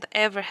 Don't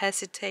ever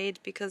hesitate,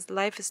 because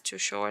life is too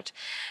short.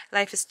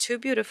 Life is too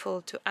beautiful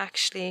to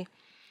actually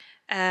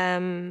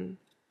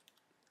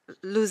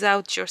lose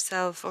out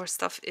yourself or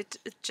stuff. It's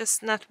just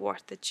not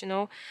worth it, you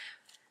know.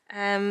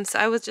 So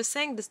I was just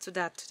saying this to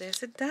Dad today. I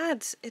said, Dad,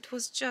 it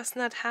was just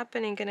not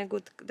happening in a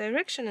good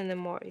direction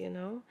anymore, you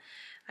know.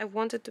 I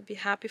wanted to be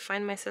happy,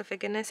 find myself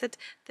again. I said,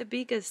 the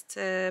biggest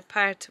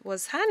part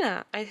was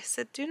Hannah. I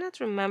said, do you not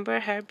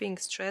remember her being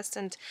stressed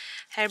and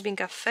her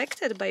being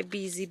affected by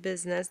busy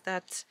business?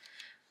 That,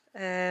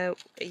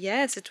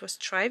 yes, it was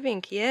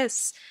thriving,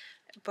 yes,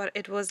 but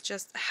it was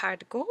just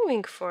hard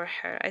going for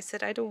her. I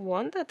said, I don't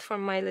want that for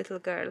my little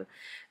girl.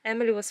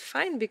 Emily was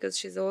fine because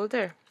she's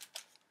older.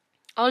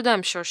 Although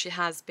I'm sure she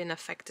has been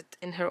affected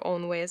in her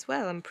own way as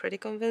well. I'm pretty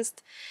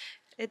convinced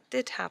it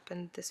did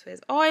happen this way.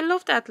 Oh, I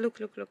love that. Look,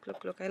 look, look,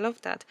 look, look. I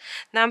love that.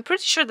 Now, I'm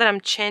pretty sure that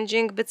I'm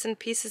changing bits and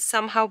pieces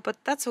somehow, but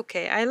that's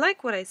okay. I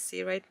like what I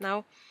see right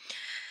now.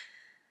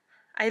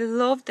 I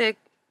love the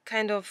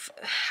kind of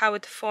how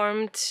it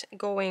formed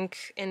going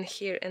in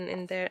here and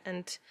in there.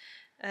 And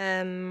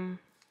I'm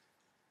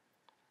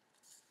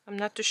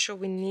not too sure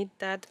we need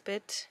that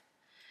bit.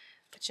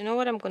 But you know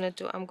what I'm going to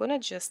do? I'm going to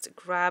just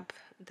grab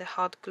the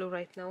hot glue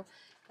right now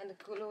and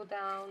glue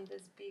down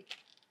this big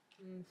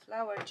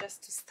flower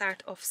just to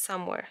start off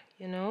somewhere,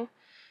 you know,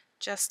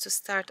 just to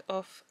start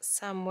off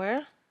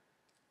somewhere.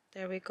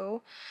 There we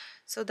go.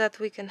 So that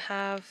we can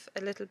have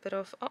a little bit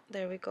of, oh,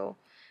 there we go.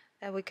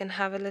 We can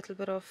have a little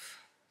bit of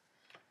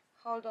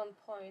hold on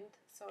point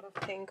sort of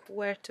thing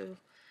where to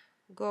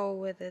go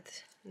with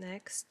it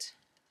next.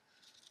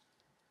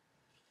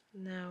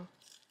 Now,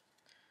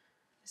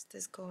 is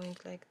this going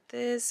like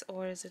this,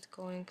 or is it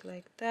going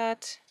like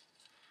that?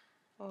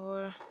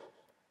 Or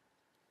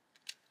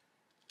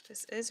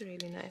this is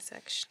really nice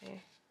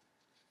actually.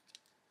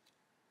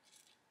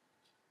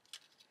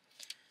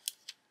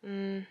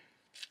 And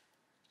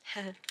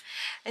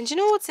you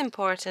know what's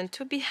important?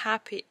 To be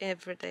happy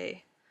every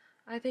day.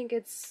 I think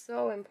it's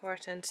so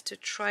important to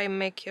try and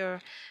make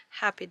your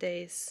happy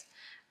days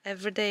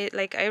every day.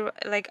 Like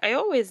I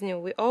always knew,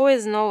 we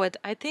always know it.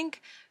 I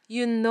think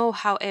you know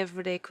how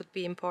every day could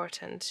be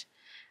important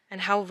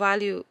and how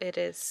value it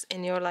is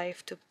in your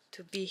life to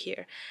be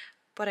here.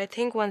 But I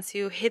think once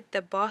you hit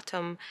the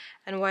bottom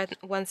and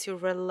once you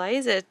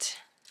realize it,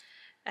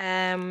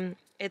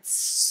 it's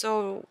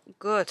so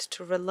good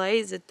to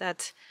realize it,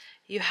 that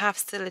you have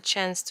still a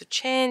chance to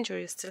change, or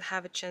you still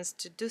have a chance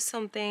to do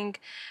something.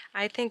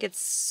 I think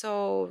it's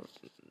so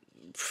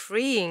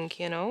freeing,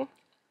 you know.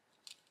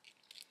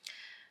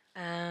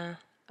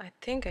 I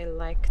think I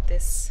like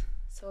this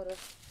sort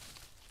of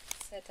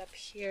setup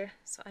here,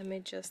 so I may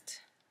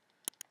just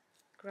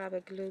grab a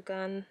glue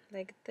gun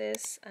like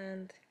this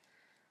and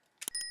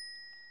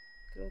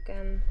glue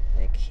gun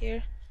like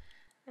here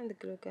and the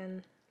glue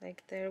gun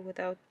like there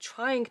without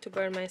trying to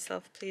burn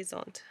myself. Please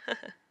don't.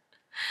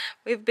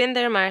 We've been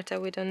there, Marta.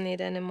 We don't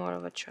need any more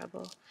of a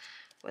trouble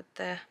with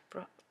the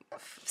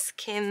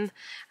skin.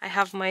 I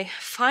have my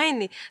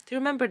finally. Do you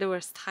remember there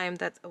was time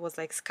that it was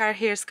like scar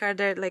here, scar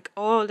there, like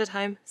all the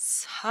time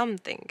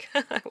something.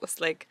 I was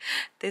like,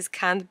 this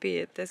can't be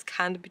it. This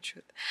can't be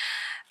truth.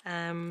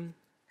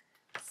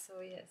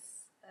 So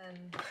yes,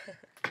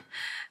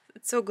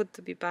 it's so good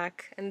to be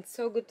back, and it's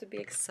so good to be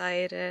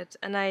excited.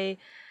 And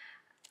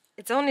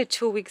it's only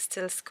 2 weeks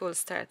till school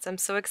starts. I'm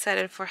so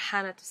excited for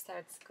Hannah to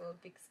start school,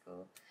 big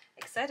school.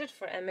 Excited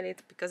for Emily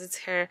because it's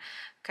her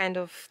kind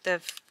of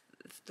the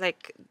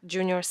like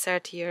junior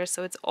third year,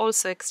 so it's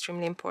also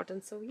extremely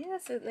important. So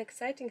yes, an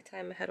exciting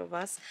time ahead of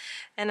us,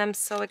 and I'm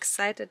so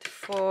excited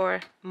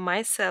for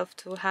myself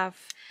to have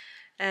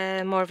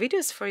more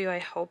videos for you. I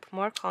hope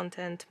more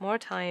content, more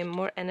time,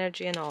 more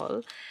energy and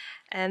all.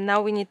 And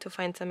now we need to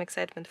find some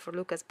excitement for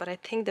Lucas, but I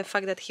think the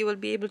fact that he will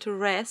be able to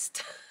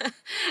rest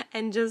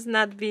and just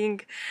not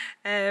being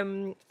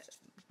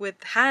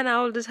with Hannah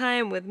all the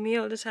time, with me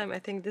all the time, I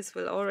think this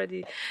will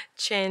already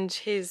change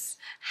his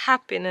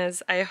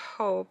happiness, I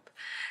hope.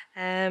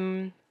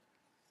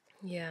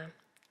 Yeah,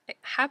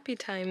 happy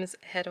times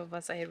ahead of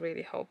us, I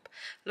really hope.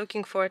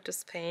 Looking forward to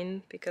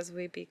Spain, because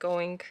we'll be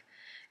going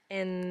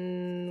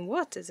in,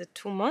 what is it,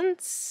 2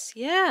 months?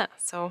 Yeah,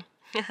 so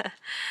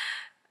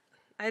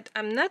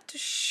I'm not too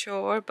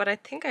sure, but I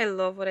think I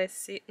love what I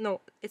see.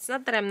 No, it's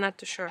not that I'm not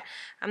too sure.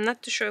 I'm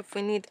not too sure if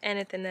we need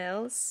anything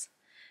else,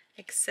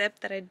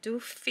 except that I do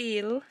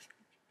feel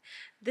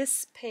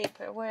this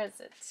paper. Where is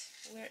it?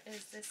 Where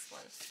is this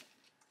one?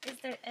 Is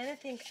there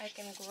anything I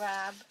can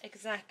grab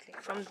exactly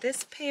from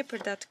this paper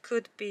that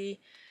could be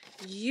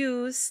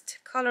used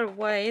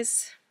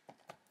color-wise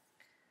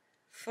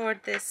for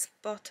this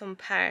bottom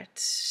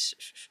part?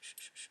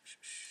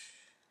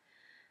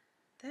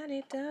 Do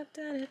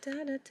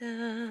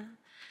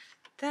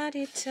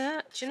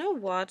you know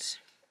what?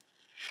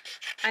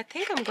 I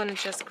think I'm gonna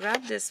just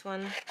grab this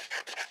one,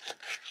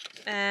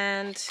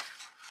 and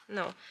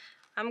no,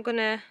 I'm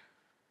gonna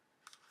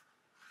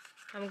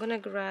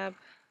grab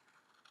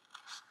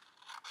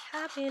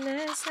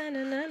happiness, na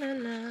na na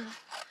na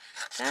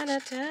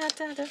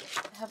I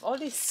have all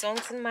these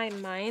songs in my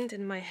mind,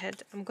 in my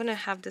head. I'm gonna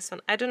have this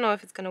one. I don't know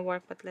if it's gonna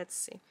work, but let's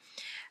see.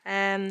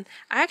 I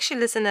actually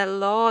listen a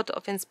lot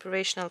of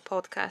inspirational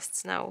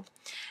podcasts now.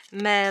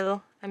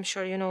 Mel, I'm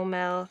sure you know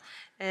Mel.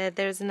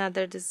 There's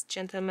this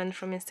gentleman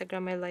from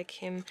Instagram, I like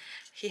him.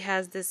 He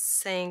has this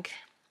saying,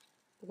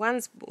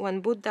 once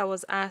when Buddha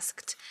was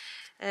asked,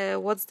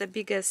 what's the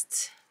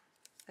biggest,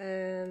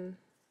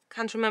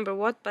 can't remember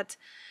what, but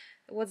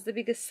what's the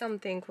biggest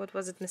something, what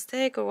was it,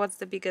 mistake, or what's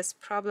the biggest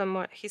problem,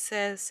 or he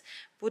says,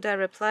 Buddha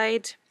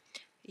replied,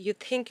 you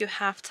think you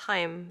have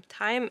time.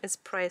 Time is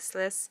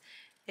priceless.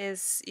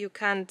 Is you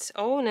can't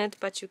own it,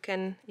 but you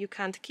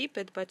can't keep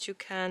it, but you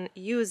can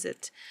use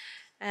it.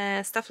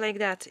 Stuff like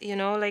that, you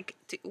know, like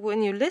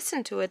when you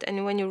listen to it,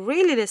 and when you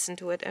really listen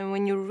to it, and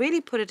when you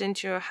really put it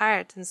into your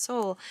heart and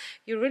soul,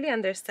 you really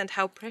understand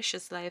how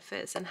precious life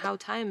is and how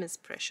time is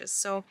precious.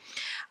 So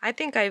I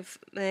think I've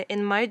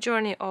in my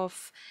journey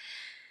of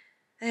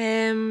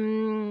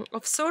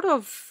sort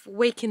of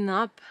waking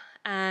up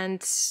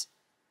and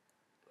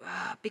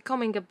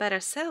becoming a better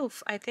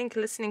self, I think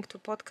listening to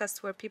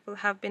podcasts where people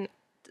have been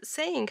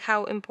saying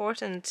how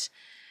important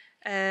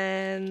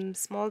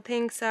small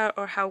things are,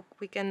 or how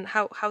we can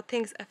how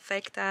things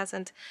affect us,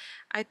 and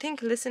I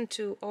think listen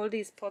to all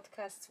these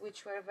podcasts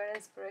which were very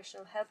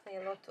inspirational helped me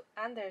a lot to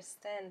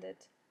understand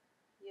it,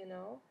 you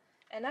know,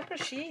 and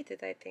appreciate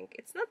it. I think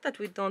it's not that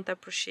we don't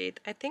appreciate.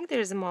 I think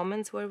there's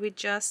moments where we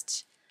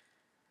just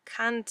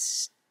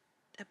can't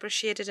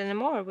appreciate it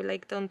anymore. We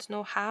like don't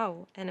know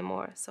how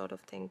anymore, sort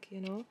of thing,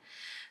 you know.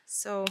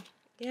 So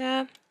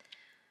yeah,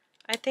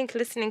 I think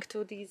listening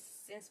to these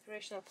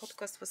inspirational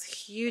podcasts was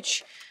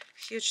huge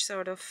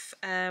sort of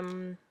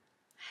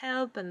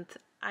help and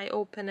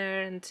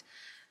eye-opener, and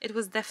it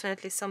was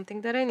definitely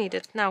something that I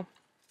needed. Now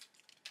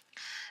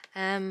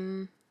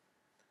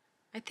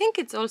I think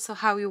it's also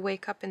how you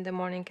wake up in the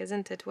morning,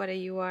 isn't it? Whether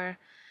you are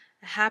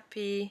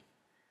happy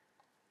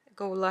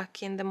go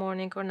lucky in the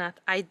morning or not.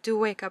 I do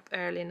wake up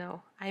early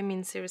now. I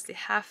mean, seriously,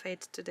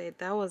 7:30 today.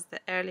 That was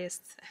the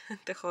earliest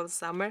the whole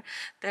summer.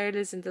 The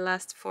earliest in the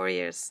last 4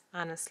 years,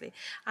 honestly.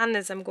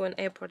 Unless I'm going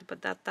airport,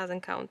 but that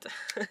doesn't count.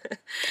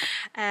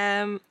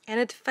 And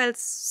it felt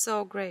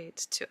so great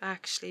to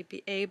actually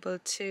be able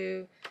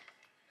to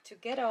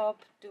get up,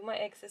 do my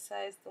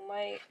exercise, do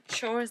my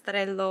chores that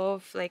I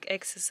love, like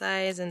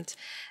exercise and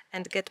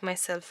get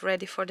myself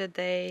ready for the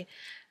day.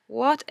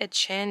 What a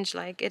change.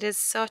 Like, it is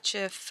such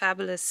a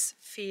fabulous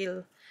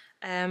feel.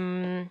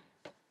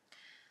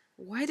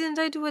 Why didn't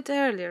I do it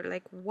earlier?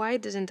 Like, why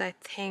didn't I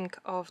think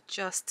of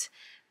just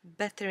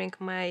bettering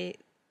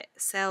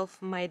myself,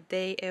 my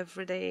day,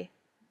 every day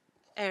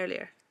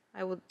earlier?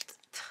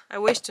 I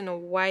wish to know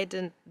why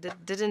didn't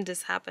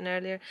this happen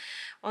earlier.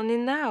 Only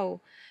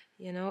now,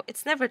 you know,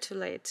 it's never too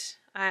late.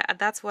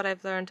 That's what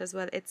I've learned as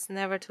well. It's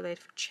never too late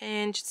for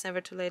change. It's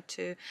never too late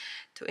to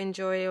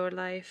enjoy your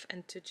life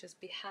and to just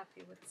be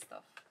happy with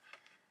stuff.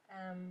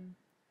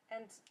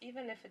 And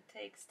even if it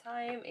takes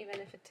time, even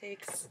if it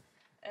takes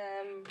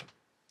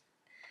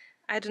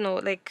I don't know,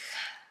 like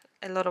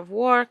a lot of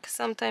work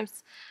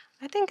sometimes,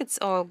 I think it's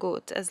all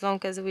good as long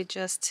as we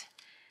just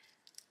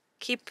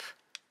keep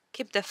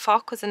the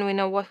focus and we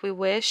know what we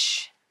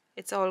wish.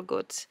 It's all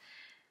good.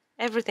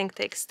 Everything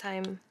takes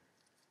time,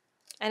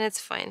 and it's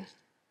fine.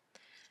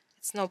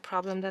 It's no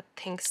problem that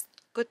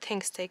good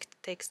things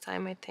takes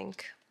time, I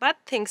think. Bad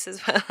things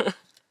as well.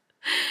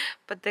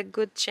 But the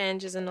good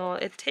changes and all,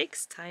 it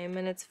takes time,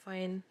 and it's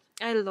fine.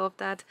 I love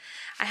that.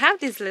 I have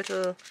these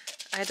little,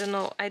 I don't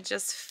know, I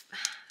just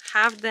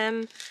have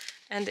them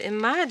and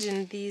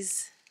imagine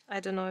these. I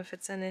don't know if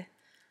it's any.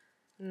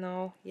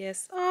 No,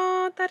 yes.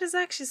 Oh, that is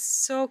actually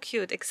so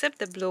cute, except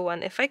the blue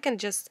one. If I can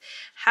just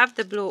have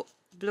the blue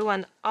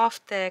one off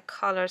the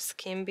color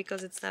scheme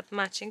because it's not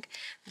matching,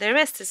 the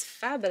rest is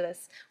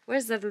fabulous.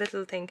 Where's that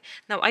little thing?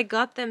 Now, I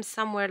got them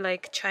somewhere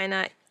like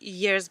China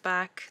years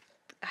back.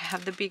 I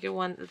have the bigger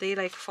one. They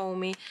like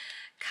foamy.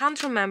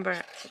 Can't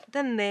remember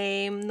the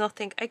name,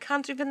 nothing. I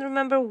can't even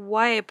remember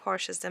why I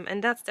purchased them,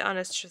 and that's the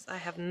honest truth. I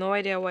have no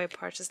idea why I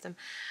purchased them,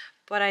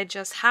 but I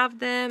just have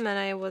them, and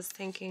I was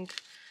thinking,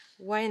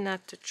 why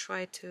not to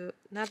try to,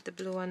 not the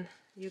blue one,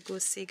 Yugo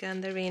Siga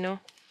and the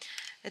Reno.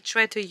 I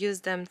try to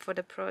use them for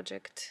the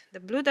project. The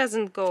blue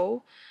doesn't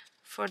go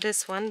for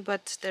this one,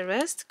 but the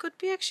rest could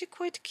be actually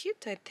quite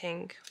cute, I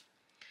think.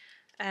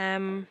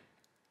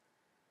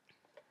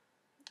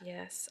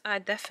 Yes, I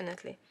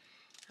definitely.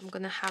 I'm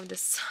gonna have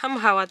this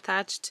somehow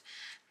attached.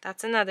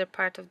 That's another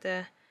part of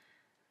the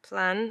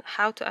plan,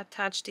 how to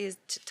attach these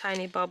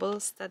tiny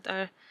bubbles that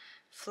are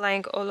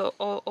flying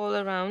all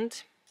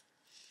around.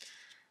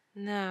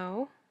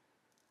 Now,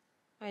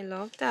 I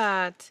love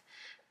that.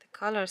 The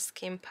color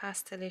scheme,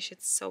 pastelish,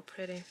 it's so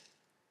pretty.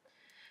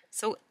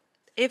 So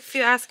if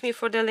you ask me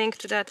for the link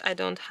to that, I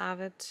don't have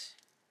it.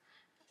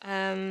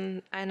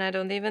 And I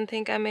don't even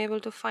think I'm able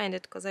to find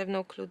it because I have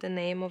no clue the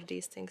name of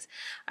these things.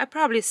 I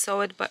probably saw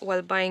it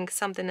while buying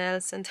something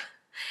else,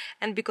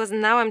 and because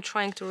now I'm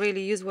trying to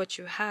really use what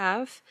you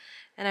have,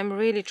 and I'm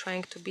really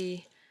trying to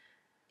be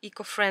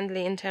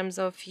eco-friendly in terms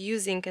of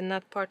using and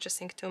not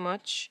purchasing too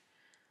much.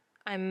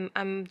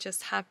 I'm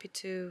just happy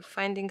to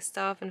finding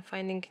stuff and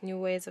finding new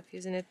ways of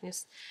using it,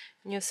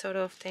 new sort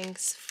of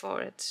things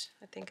for it.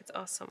 I think it's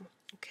awesome.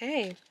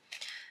 Okay,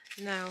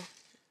 now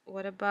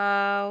what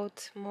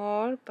about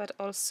more, but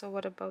also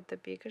what about the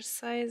bigger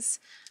size?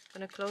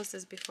 I'm gonna close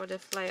this before they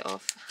fly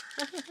off.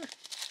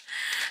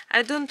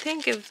 I don't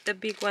think if the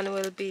big one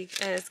will be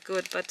as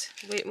good, but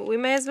we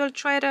may as well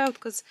try it out,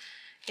 because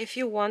if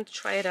you won't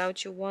try it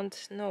out, you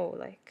won't know.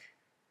 Like,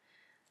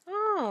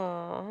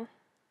 oh,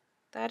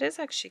 that is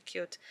actually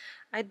cute.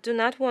 I do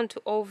not want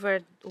to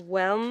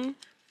overwhelm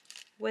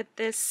with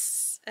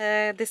this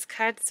this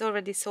card. It's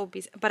already so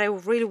busy, but I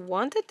really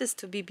wanted this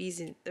to be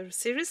busy.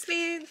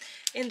 Seriously,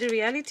 in the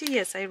reality,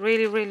 yes, I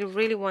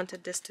really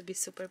wanted this to be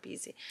super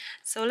busy.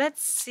 So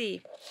let's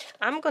see.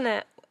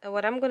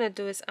 What I'm gonna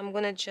do is I'm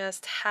gonna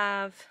just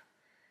have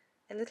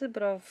a little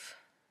bit of,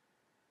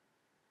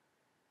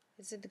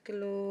 is it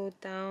glue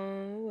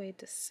down?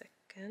 Wait a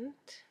second.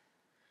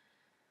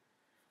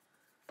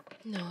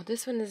 No,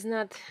 this one is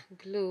not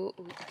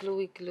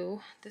gluey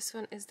glue. This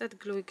one, is that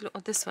gluey glue? Oh,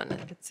 this one,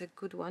 it's a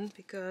good one,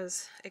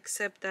 because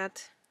except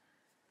that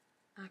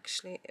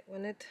actually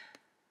when it,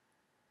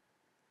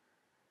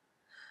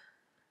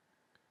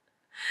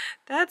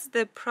 that's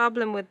the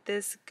problem with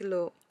this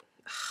glue.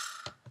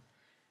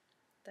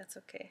 That's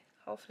okay.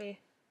 Hopefully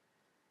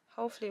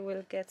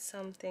we'll get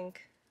something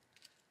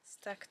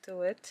stuck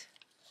to it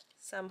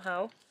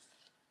somehow.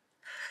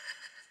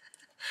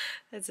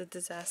 It's a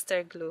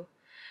disaster glue.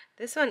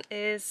 This one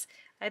is,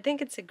 I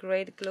think it's a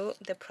great glue.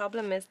 The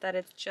problem is that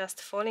it's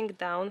just falling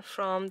down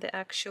from the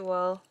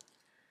actual,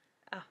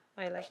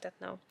 I like that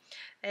now.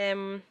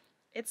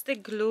 It's the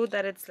glue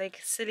that it's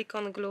like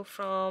silicone glue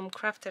from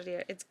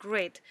Craftelier. It's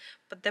great,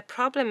 but the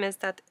problem is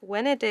that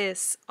when it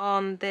is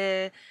on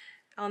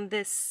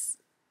this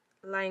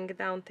lying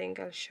down thing,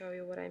 I'll show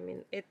you what I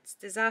mean. It's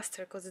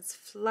disaster because it's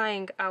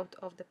flying out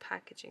of the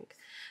packaging.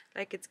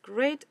 Like, it's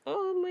great.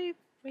 Oh, my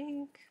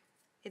ring.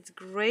 It's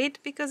great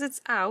because it's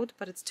out,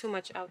 but it's too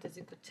much out, as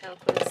you could tell.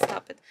 Couldn't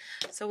stop it.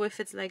 So if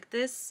it's like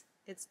this,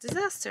 it's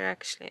disaster.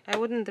 Actually, I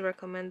wouldn't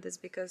recommend this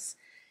because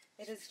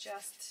it is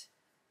just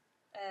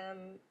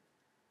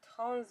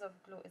tons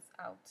of glue is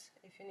out.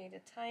 If you need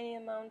a tiny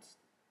amount,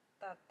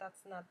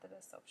 that's not the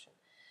best option.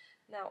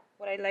 Now,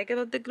 what I like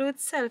about the glue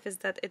itself is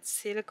that it's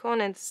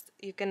silicone and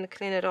you can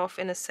clean it off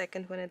in a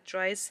second when it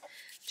dries,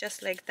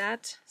 just like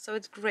that. So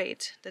it's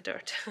great, the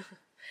dirt.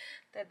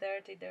 The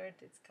dirty dirt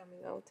is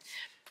coming out.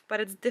 But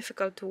it's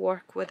difficult to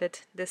work with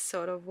it this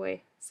sort of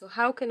way. So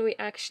how can we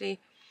actually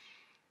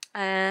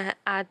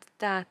add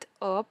that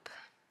up?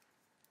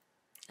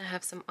 I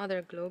have some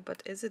other glue,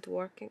 but is it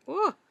working?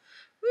 Oh,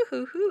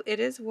 woohoo! It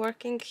is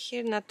working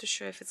here. Not too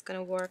sure if it's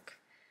gonna work.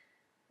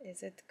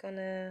 Is it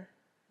gonna?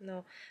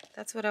 No,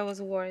 that's what I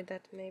was worried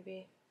that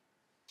maybe.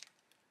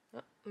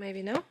 Oh,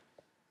 maybe no.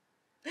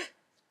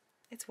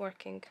 It's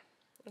working.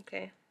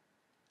 Okay.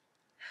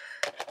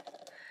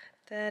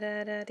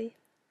 Da-da-da-dee.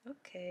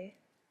 Okay.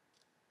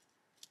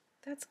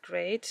 That's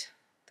great.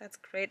 That's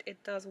great.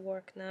 It does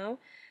work now,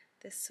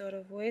 this sort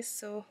of way.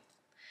 So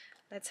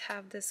let's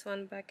have this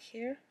one back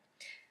here.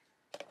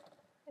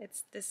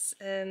 It's this.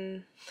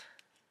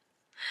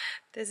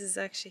 This is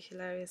actually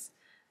hilarious.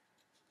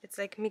 It's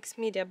like mixed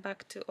media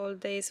back to old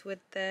days with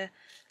the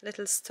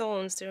little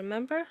stones. Do you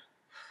remember?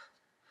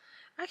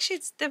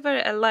 Actually, they're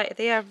very alike.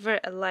 They are very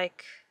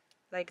alike,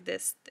 like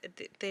this.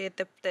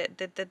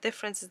 The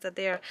difference is that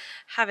they are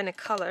having a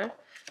color,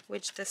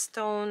 which the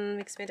stone,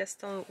 mixed media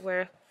stone,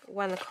 were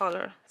one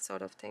color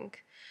sort of thing.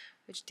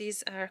 Which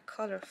these are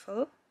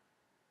colorful,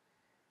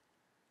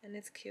 and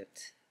it's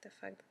cute. The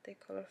fact that they're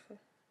colorful.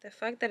 The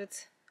fact that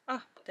it's,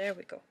 there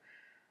we go.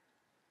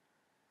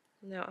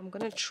 Now I'm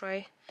gonna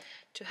try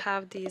to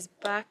have these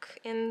back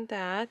in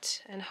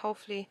that, and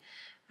hopefully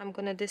I'm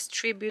gonna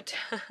distribute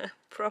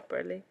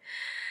properly.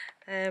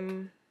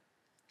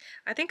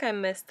 I think I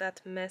miss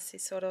that messy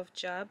sort of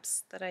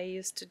jobs that I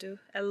used to do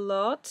a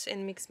lot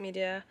in mixed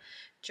media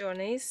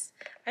journeys.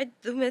 I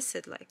do miss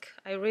it, like,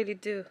 I really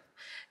do.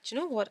 Do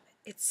you know what?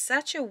 It's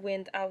such a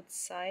wind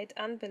outside,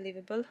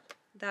 unbelievable,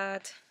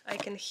 that I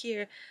can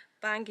hear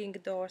banging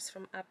doors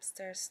from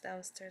upstairs,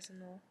 downstairs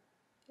and all.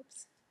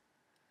 Oops.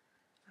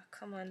 Oh,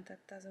 come on,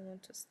 that doesn't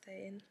want to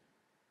stay in.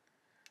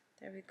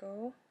 There we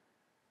go.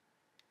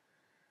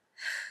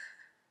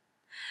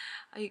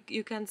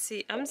 You can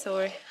see, I'm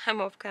sorry,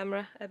 I'm off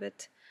camera a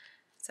bit,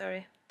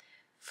 sorry,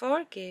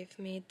 forgive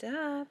me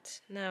that.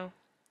 Now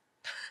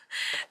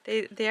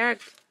they are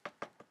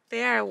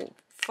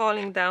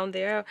falling down,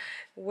 they are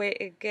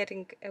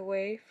getting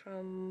away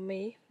from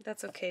me.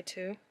 That's okay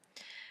too,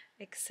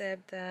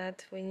 except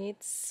that we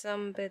need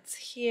some bits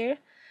here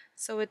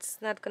so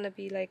it's not gonna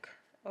be like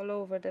all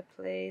over the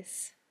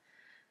place,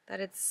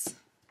 that it's,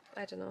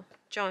 I don't know,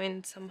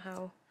 joined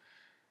somehow.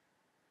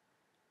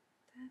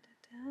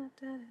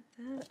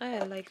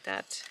 I like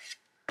that.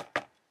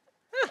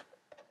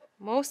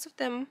 Most of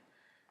them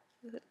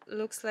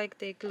looks like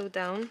they glue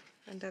down,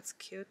 and that's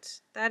cute.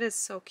 That is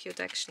so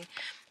cute, actually.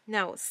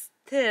 Now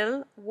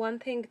still one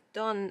thing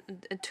done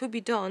to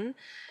be done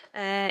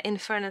in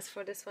fairness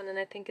for this one, and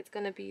I think it's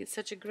gonna be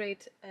such a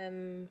great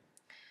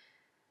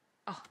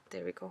oh,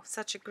 there we go,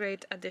 such a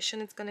great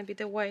addition. It's gonna be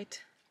the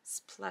white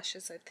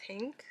splashes.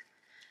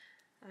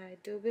 I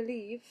do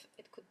believe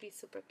it could be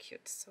super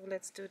cute, so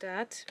let's do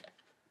that.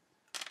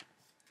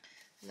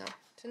 No,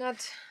 do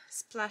not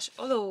splash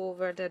all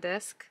over the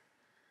desk.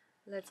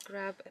 Let's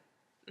grab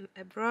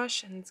a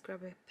brush and let's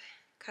grab a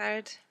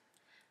card.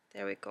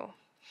 There we go.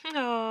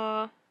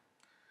 Aww.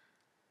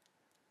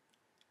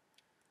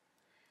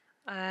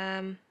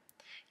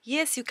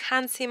 Yes, you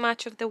can't see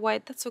much of the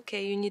white. That's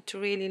okay. You need to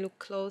really look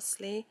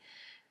closely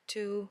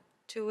to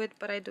it,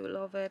 but I do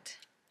love it.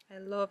 I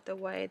love the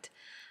white.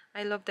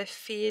 I love the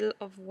feel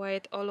of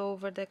white all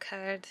over the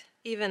card.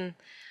 Even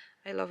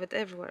I love it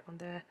everywhere, on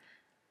the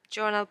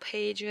journal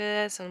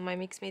pages, on my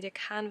mixed media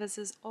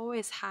canvases.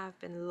 Always have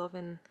been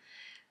loving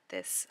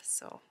this.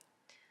 So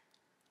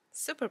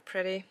super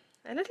pretty.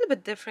 A little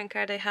bit different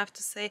card, I have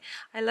to say.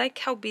 I like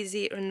how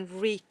busy and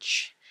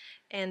rich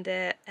and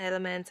the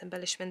elements,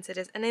 embellishments it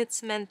is, and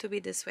it's meant to be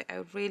this way.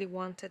 I really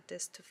wanted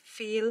this to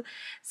feel,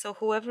 so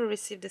whoever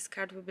received this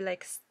card will be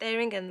like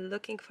staring and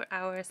looking for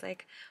hours,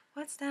 like,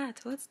 what's that,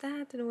 what's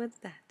that, and what's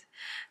that?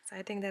 So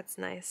I think that's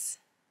nice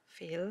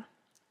feel.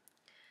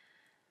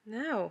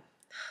 Now,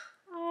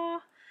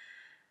 oh,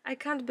 I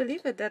can't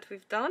believe it that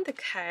we've done the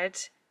card.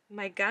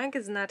 My gang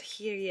is not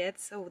here yet,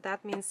 so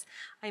that means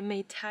I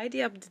may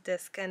tidy up the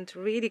desk and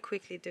really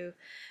quickly do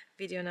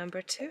video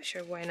number 2.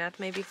 Sure, why not?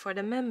 Maybe for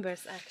the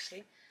members,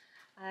 actually.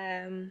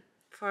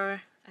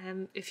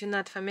 If you're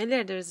not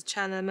familiar, there's a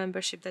channel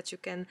membership that you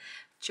can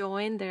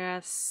join. There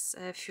are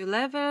a few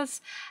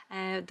levels.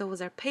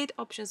 Those are paid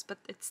options, but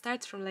it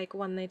starts from like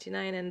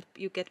 $1.99 and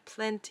you get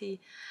plenty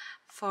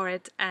for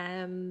it.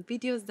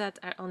 Videos that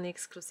are only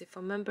exclusive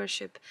for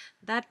membership.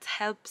 That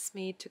helps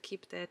me to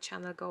keep the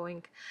channel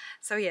going.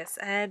 So yes,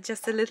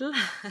 just a little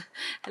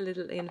a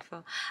little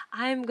info.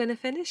 I'm gonna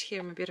finish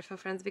here, my beautiful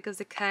friends, because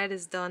the card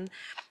is done.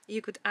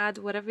 You could add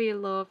whatever you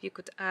love. You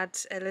could add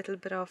a little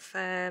bit of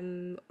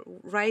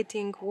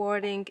writing,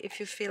 wording, if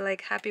you feel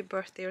like happy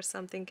birthday or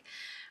something.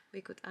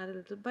 We could add a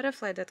little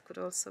butterfly. That could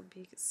also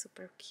be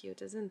super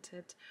cute, isn't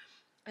it?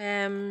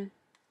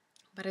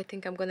 But I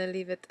think I'm gonna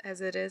leave it as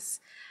it is.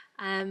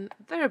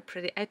 Very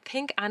pretty. I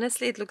think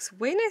honestly it looks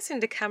way nicer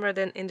in the camera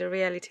than in the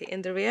reality.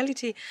 In the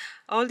reality,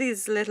 all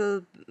these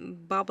little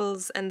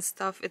bubbles and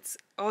stuff, it's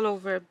all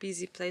over a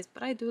busy place,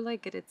 but I do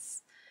like it.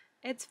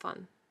 It's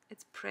fun.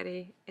 It's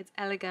pretty, it's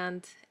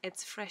elegant,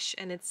 it's fresh,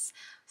 and it's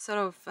sort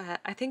of,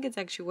 I think it's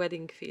actually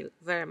wedding feel,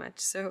 very much.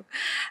 So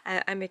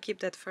I may keep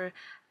that for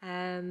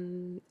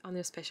on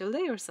your special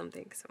day or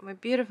something. So my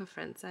beautiful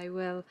friends, I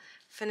will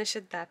finish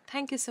at that.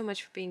 Thank you so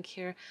much for being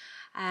here.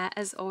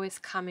 As always,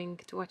 coming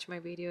to watch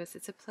my videos.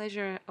 It's a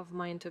pleasure of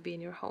mine to be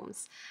in your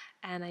homes.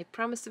 And I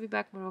promise to be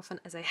back more often,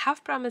 as I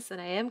have promised, and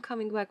I am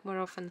coming back more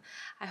often.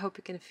 I hope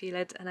you can feel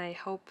it, and I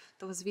hope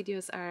those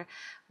videos are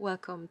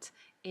welcomed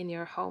in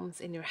your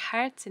homes, in your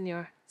hearts, in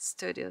your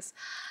studios.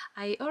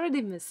 I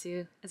already miss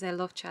you, as I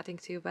love chatting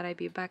to you, but I'll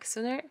be back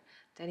sooner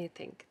than you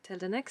think. Till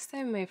the next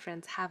time, my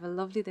friends, have a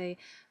lovely day.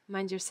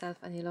 Mind yourself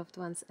and your loved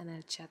ones, and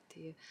I'll chat to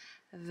you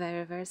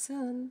very, very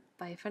soon.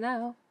 Bye for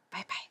now.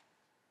 Bye-bye.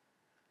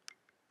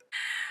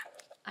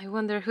 I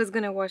wonder who's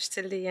gonna watch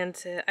till the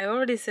end. I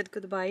already said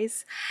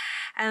goodbyes,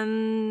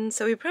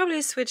 so we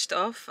probably switched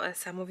off.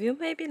 Some of you,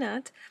 maybe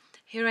not.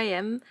 Here I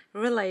am,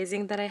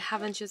 realizing that I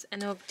haven't used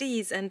any of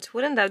these, and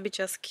wouldn't that be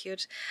just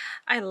cute?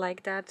 I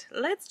like that.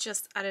 Let's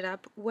just add it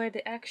up where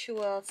the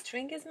actual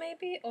string is,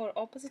 maybe, or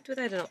opposite to it.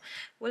 I don't know.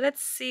 Well,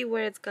 let's see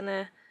where it's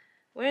gonna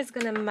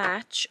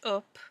match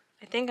up.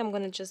 I think I'm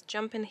gonna just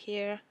jump in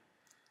here,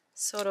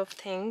 sort of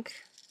thing.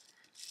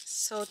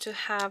 So to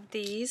have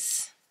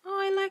these. Oh,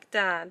 I like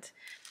that.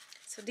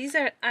 So these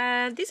are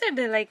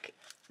the like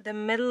the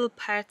middle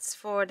parts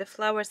for the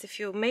flowers. If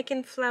you're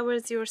making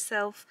flowers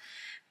yourself,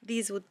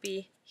 these would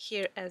be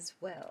here as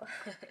well.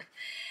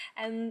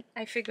 And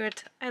I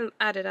figured I'll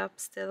add it up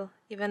still,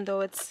 even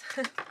though it's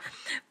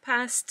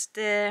past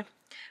the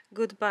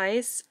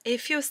goodbyes.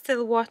 If you're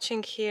still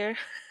watching here,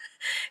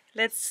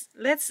 let's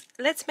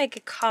make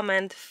a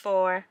comment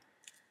for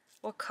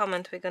what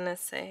comment we're gonna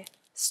say.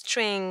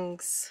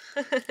 Strings.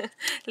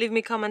 Leave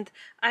me comment.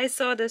 I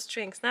saw the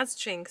strings, not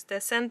strings,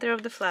 the center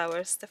of the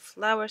flowers, the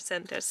flower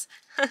centers.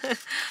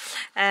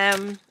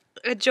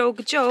 A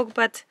joke,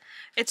 but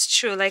it's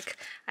true. Like,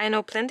 I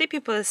know plenty of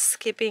people is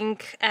skipping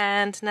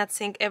and not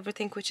seeing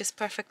everything, which is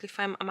perfectly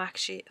fine. I'm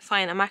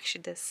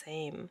actually the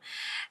same.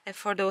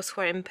 For those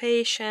who are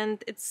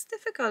impatient, it's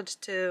difficult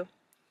to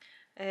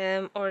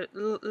or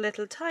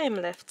little time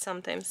left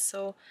sometimes,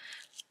 so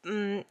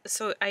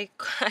I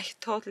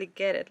totally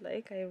get it.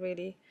 Like, I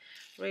really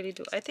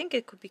do. I think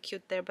it could be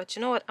cute there, but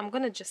you know what, I'm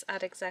gonna just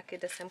add exactly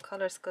the same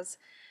colors, because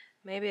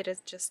maybe it is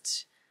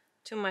just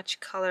too much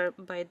color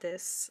by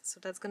this. So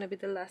that's gonna be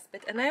the last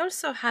bit. And I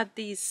also had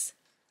these,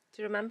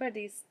 do you remember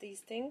these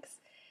things?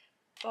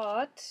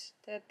 But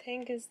the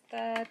thing is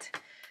that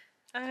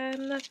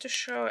I'm not too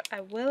sure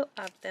I will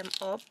add them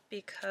up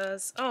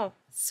because, oh,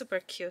 super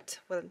cute.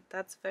 Well,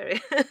 that's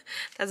very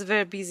that's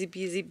very busy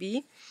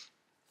bee.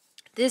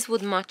 This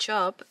would match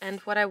up, and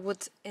what I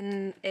would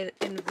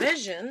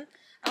envision,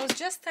 I was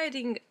just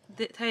tidying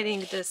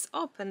this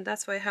up, and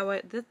that's why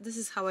this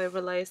is how I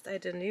realized I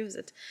didn't use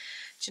it.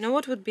 Do you know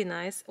what would be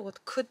nice?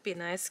 What could be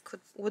nice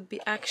would be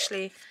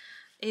actually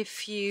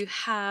if you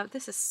have,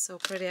 this is so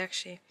pretty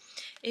actually,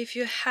 if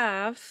you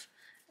have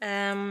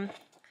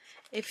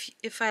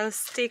if I'll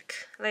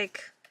stick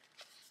like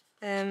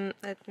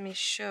let me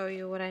show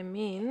you what I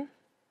mean.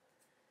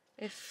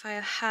 If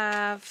I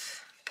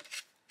have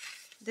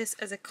this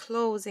as a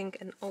closing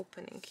and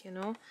opening, you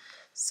know,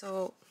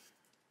 so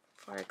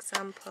for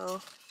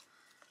example,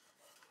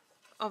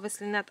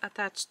 obviously not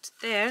attached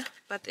there,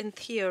 but in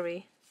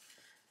theory,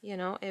 you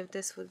know, if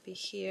this would be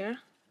here,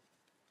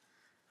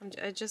 I'm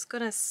just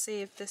gonna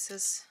see if this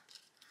is,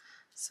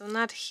 so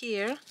not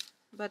here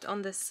but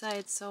on the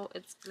side, so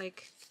it's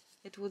like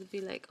it would be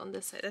like on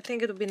the side. I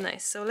think it would be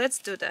nice, so let's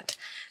do that.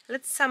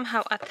 Let's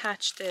somehow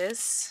attach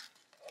this.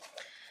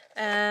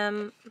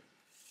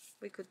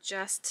 We could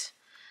just,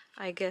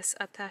 I guess,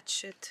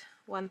 attach it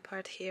one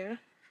part here,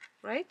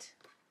 right?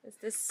 Is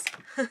this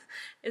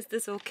is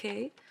this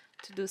okay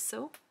to do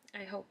so?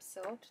 I hope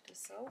so, to do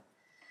so.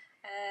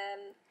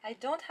 I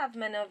don't have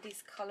many of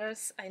these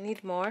colors, I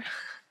need more.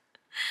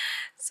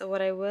 So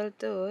what I will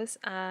do is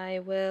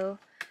I will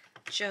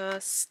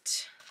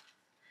just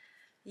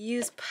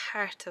use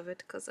part of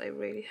it because I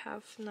really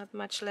have not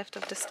much left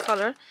of this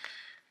color.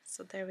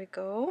 So there we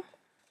go,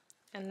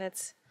 and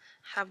let's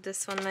have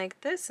this one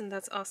like this, and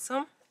that's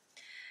awesome.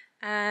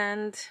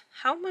 And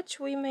how much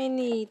we may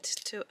need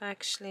to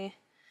actually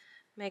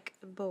make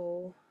a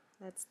bow,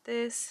 let's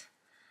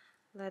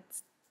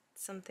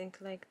something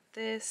like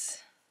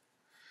this,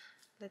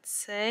 let's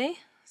say.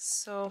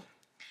 So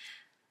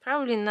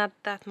probably not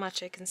that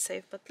much I can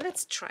save, but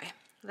let's try,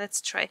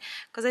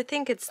 because I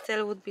think it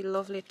still would be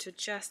lovely to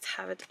just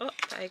have it. Oh,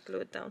 I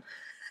glued it down.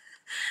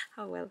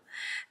 Oh well,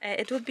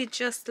 it would be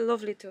just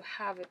lovely to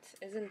have it,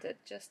 isn't it?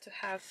 Just to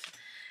have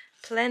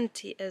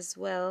plenty as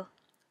well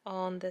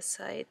on the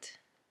side.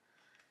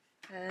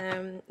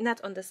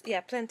 Not on this,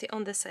 yeah, plenty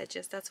on the side,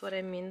 yes, that's what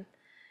I mean.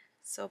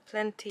 So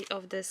plenty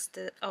of this,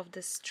 of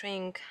the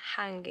string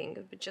hanging. It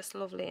would be just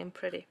lovely and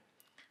pretty,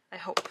 I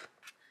hope.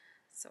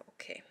 So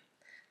okay,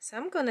 so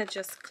I'm gonna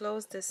just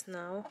close this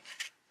now,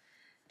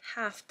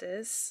 have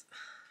this,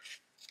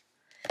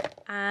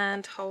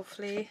 and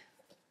hopefully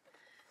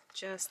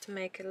just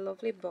make a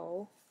lovely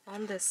bow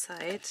on this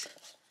side.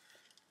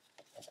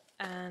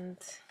 And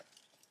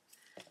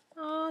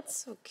oh, it's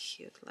so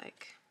cute.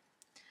 Like,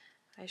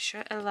 I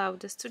sure allow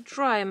this to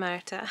dry,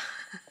 Marta.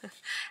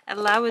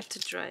 Allow it to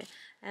dry,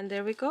 and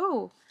there we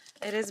go.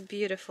 It is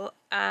beautiful.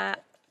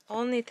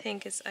 Only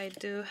thing is I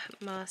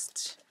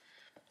must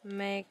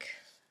make,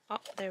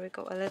 oh, there we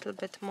go, a little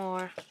bit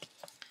more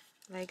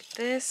like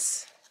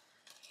this,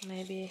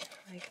 maybe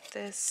like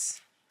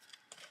this,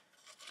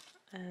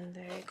 and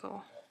there you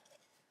go.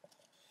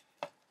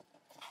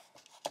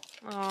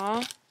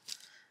 Oh,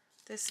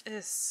 this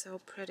is so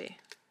pretty.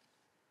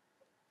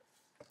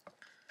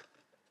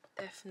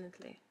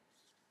 Definitely.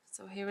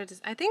 So here it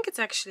is. I think it's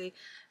actually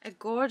a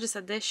gorgeous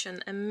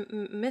addition, a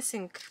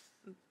missing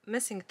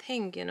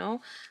thing, you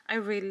know. I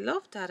really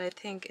love that. I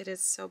think it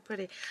is so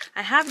pretty.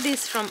 I have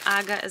these from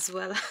Aga as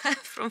well,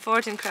 from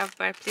 14 Craft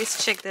Bar.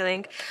 Please check the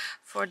link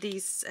for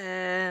these.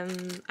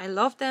 I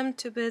love them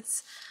to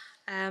bits.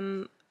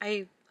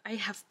 I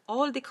have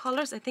all the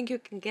colors. I think you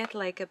can get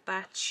like a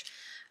batch.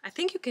 I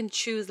think you can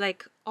choose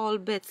like all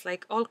bits,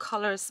 like all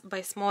colors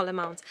by small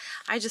amounts.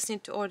 I just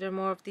need to order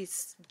more of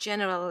these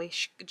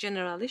generalish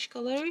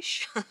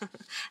colorish,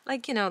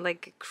 like, you know,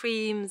 like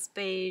creams,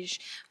 beige,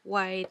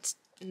 white,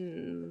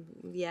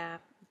 yeah,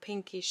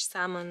 pinkish,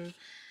 salmon.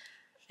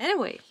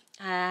 Anyway,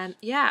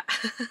 yeah,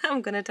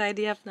 I'm gonna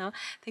tidy up now.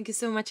 Thank you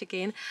so much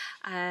again.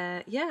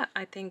 Yeah,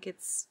 I think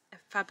it's a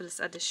fabulous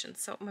addition.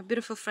 So my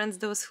beautiful friends,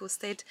 those who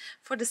stayed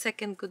for the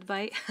second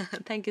goodbye,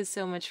 thank you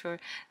so much for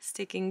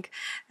staying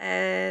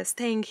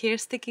here,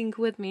 sticking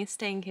with me,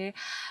 staying here.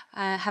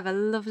 Have a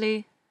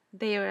lovely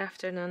day or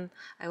afternoon.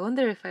 I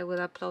wonder if I will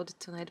upload it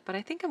tonight, but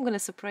I think I'm gonna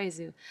surprise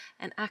you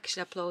and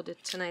actually upload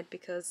it tonight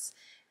because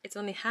it's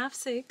only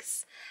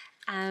 6:30.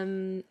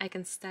 I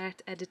can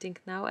start editing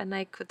now, and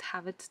I could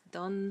have it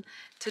done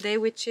today,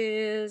 which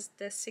is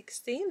the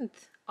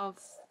 16th of,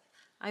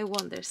 I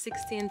wonder,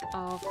 16th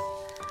of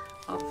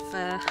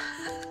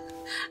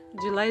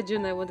July,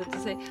 June, I wanted to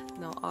say,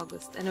 no,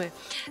 August. Anyway,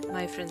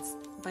 my friends,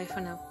 bye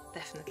for now.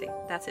 Definitely,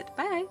 that's it.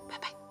 Bye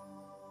bye.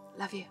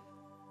 Love you.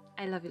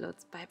 I love you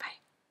loads. Bye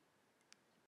bye.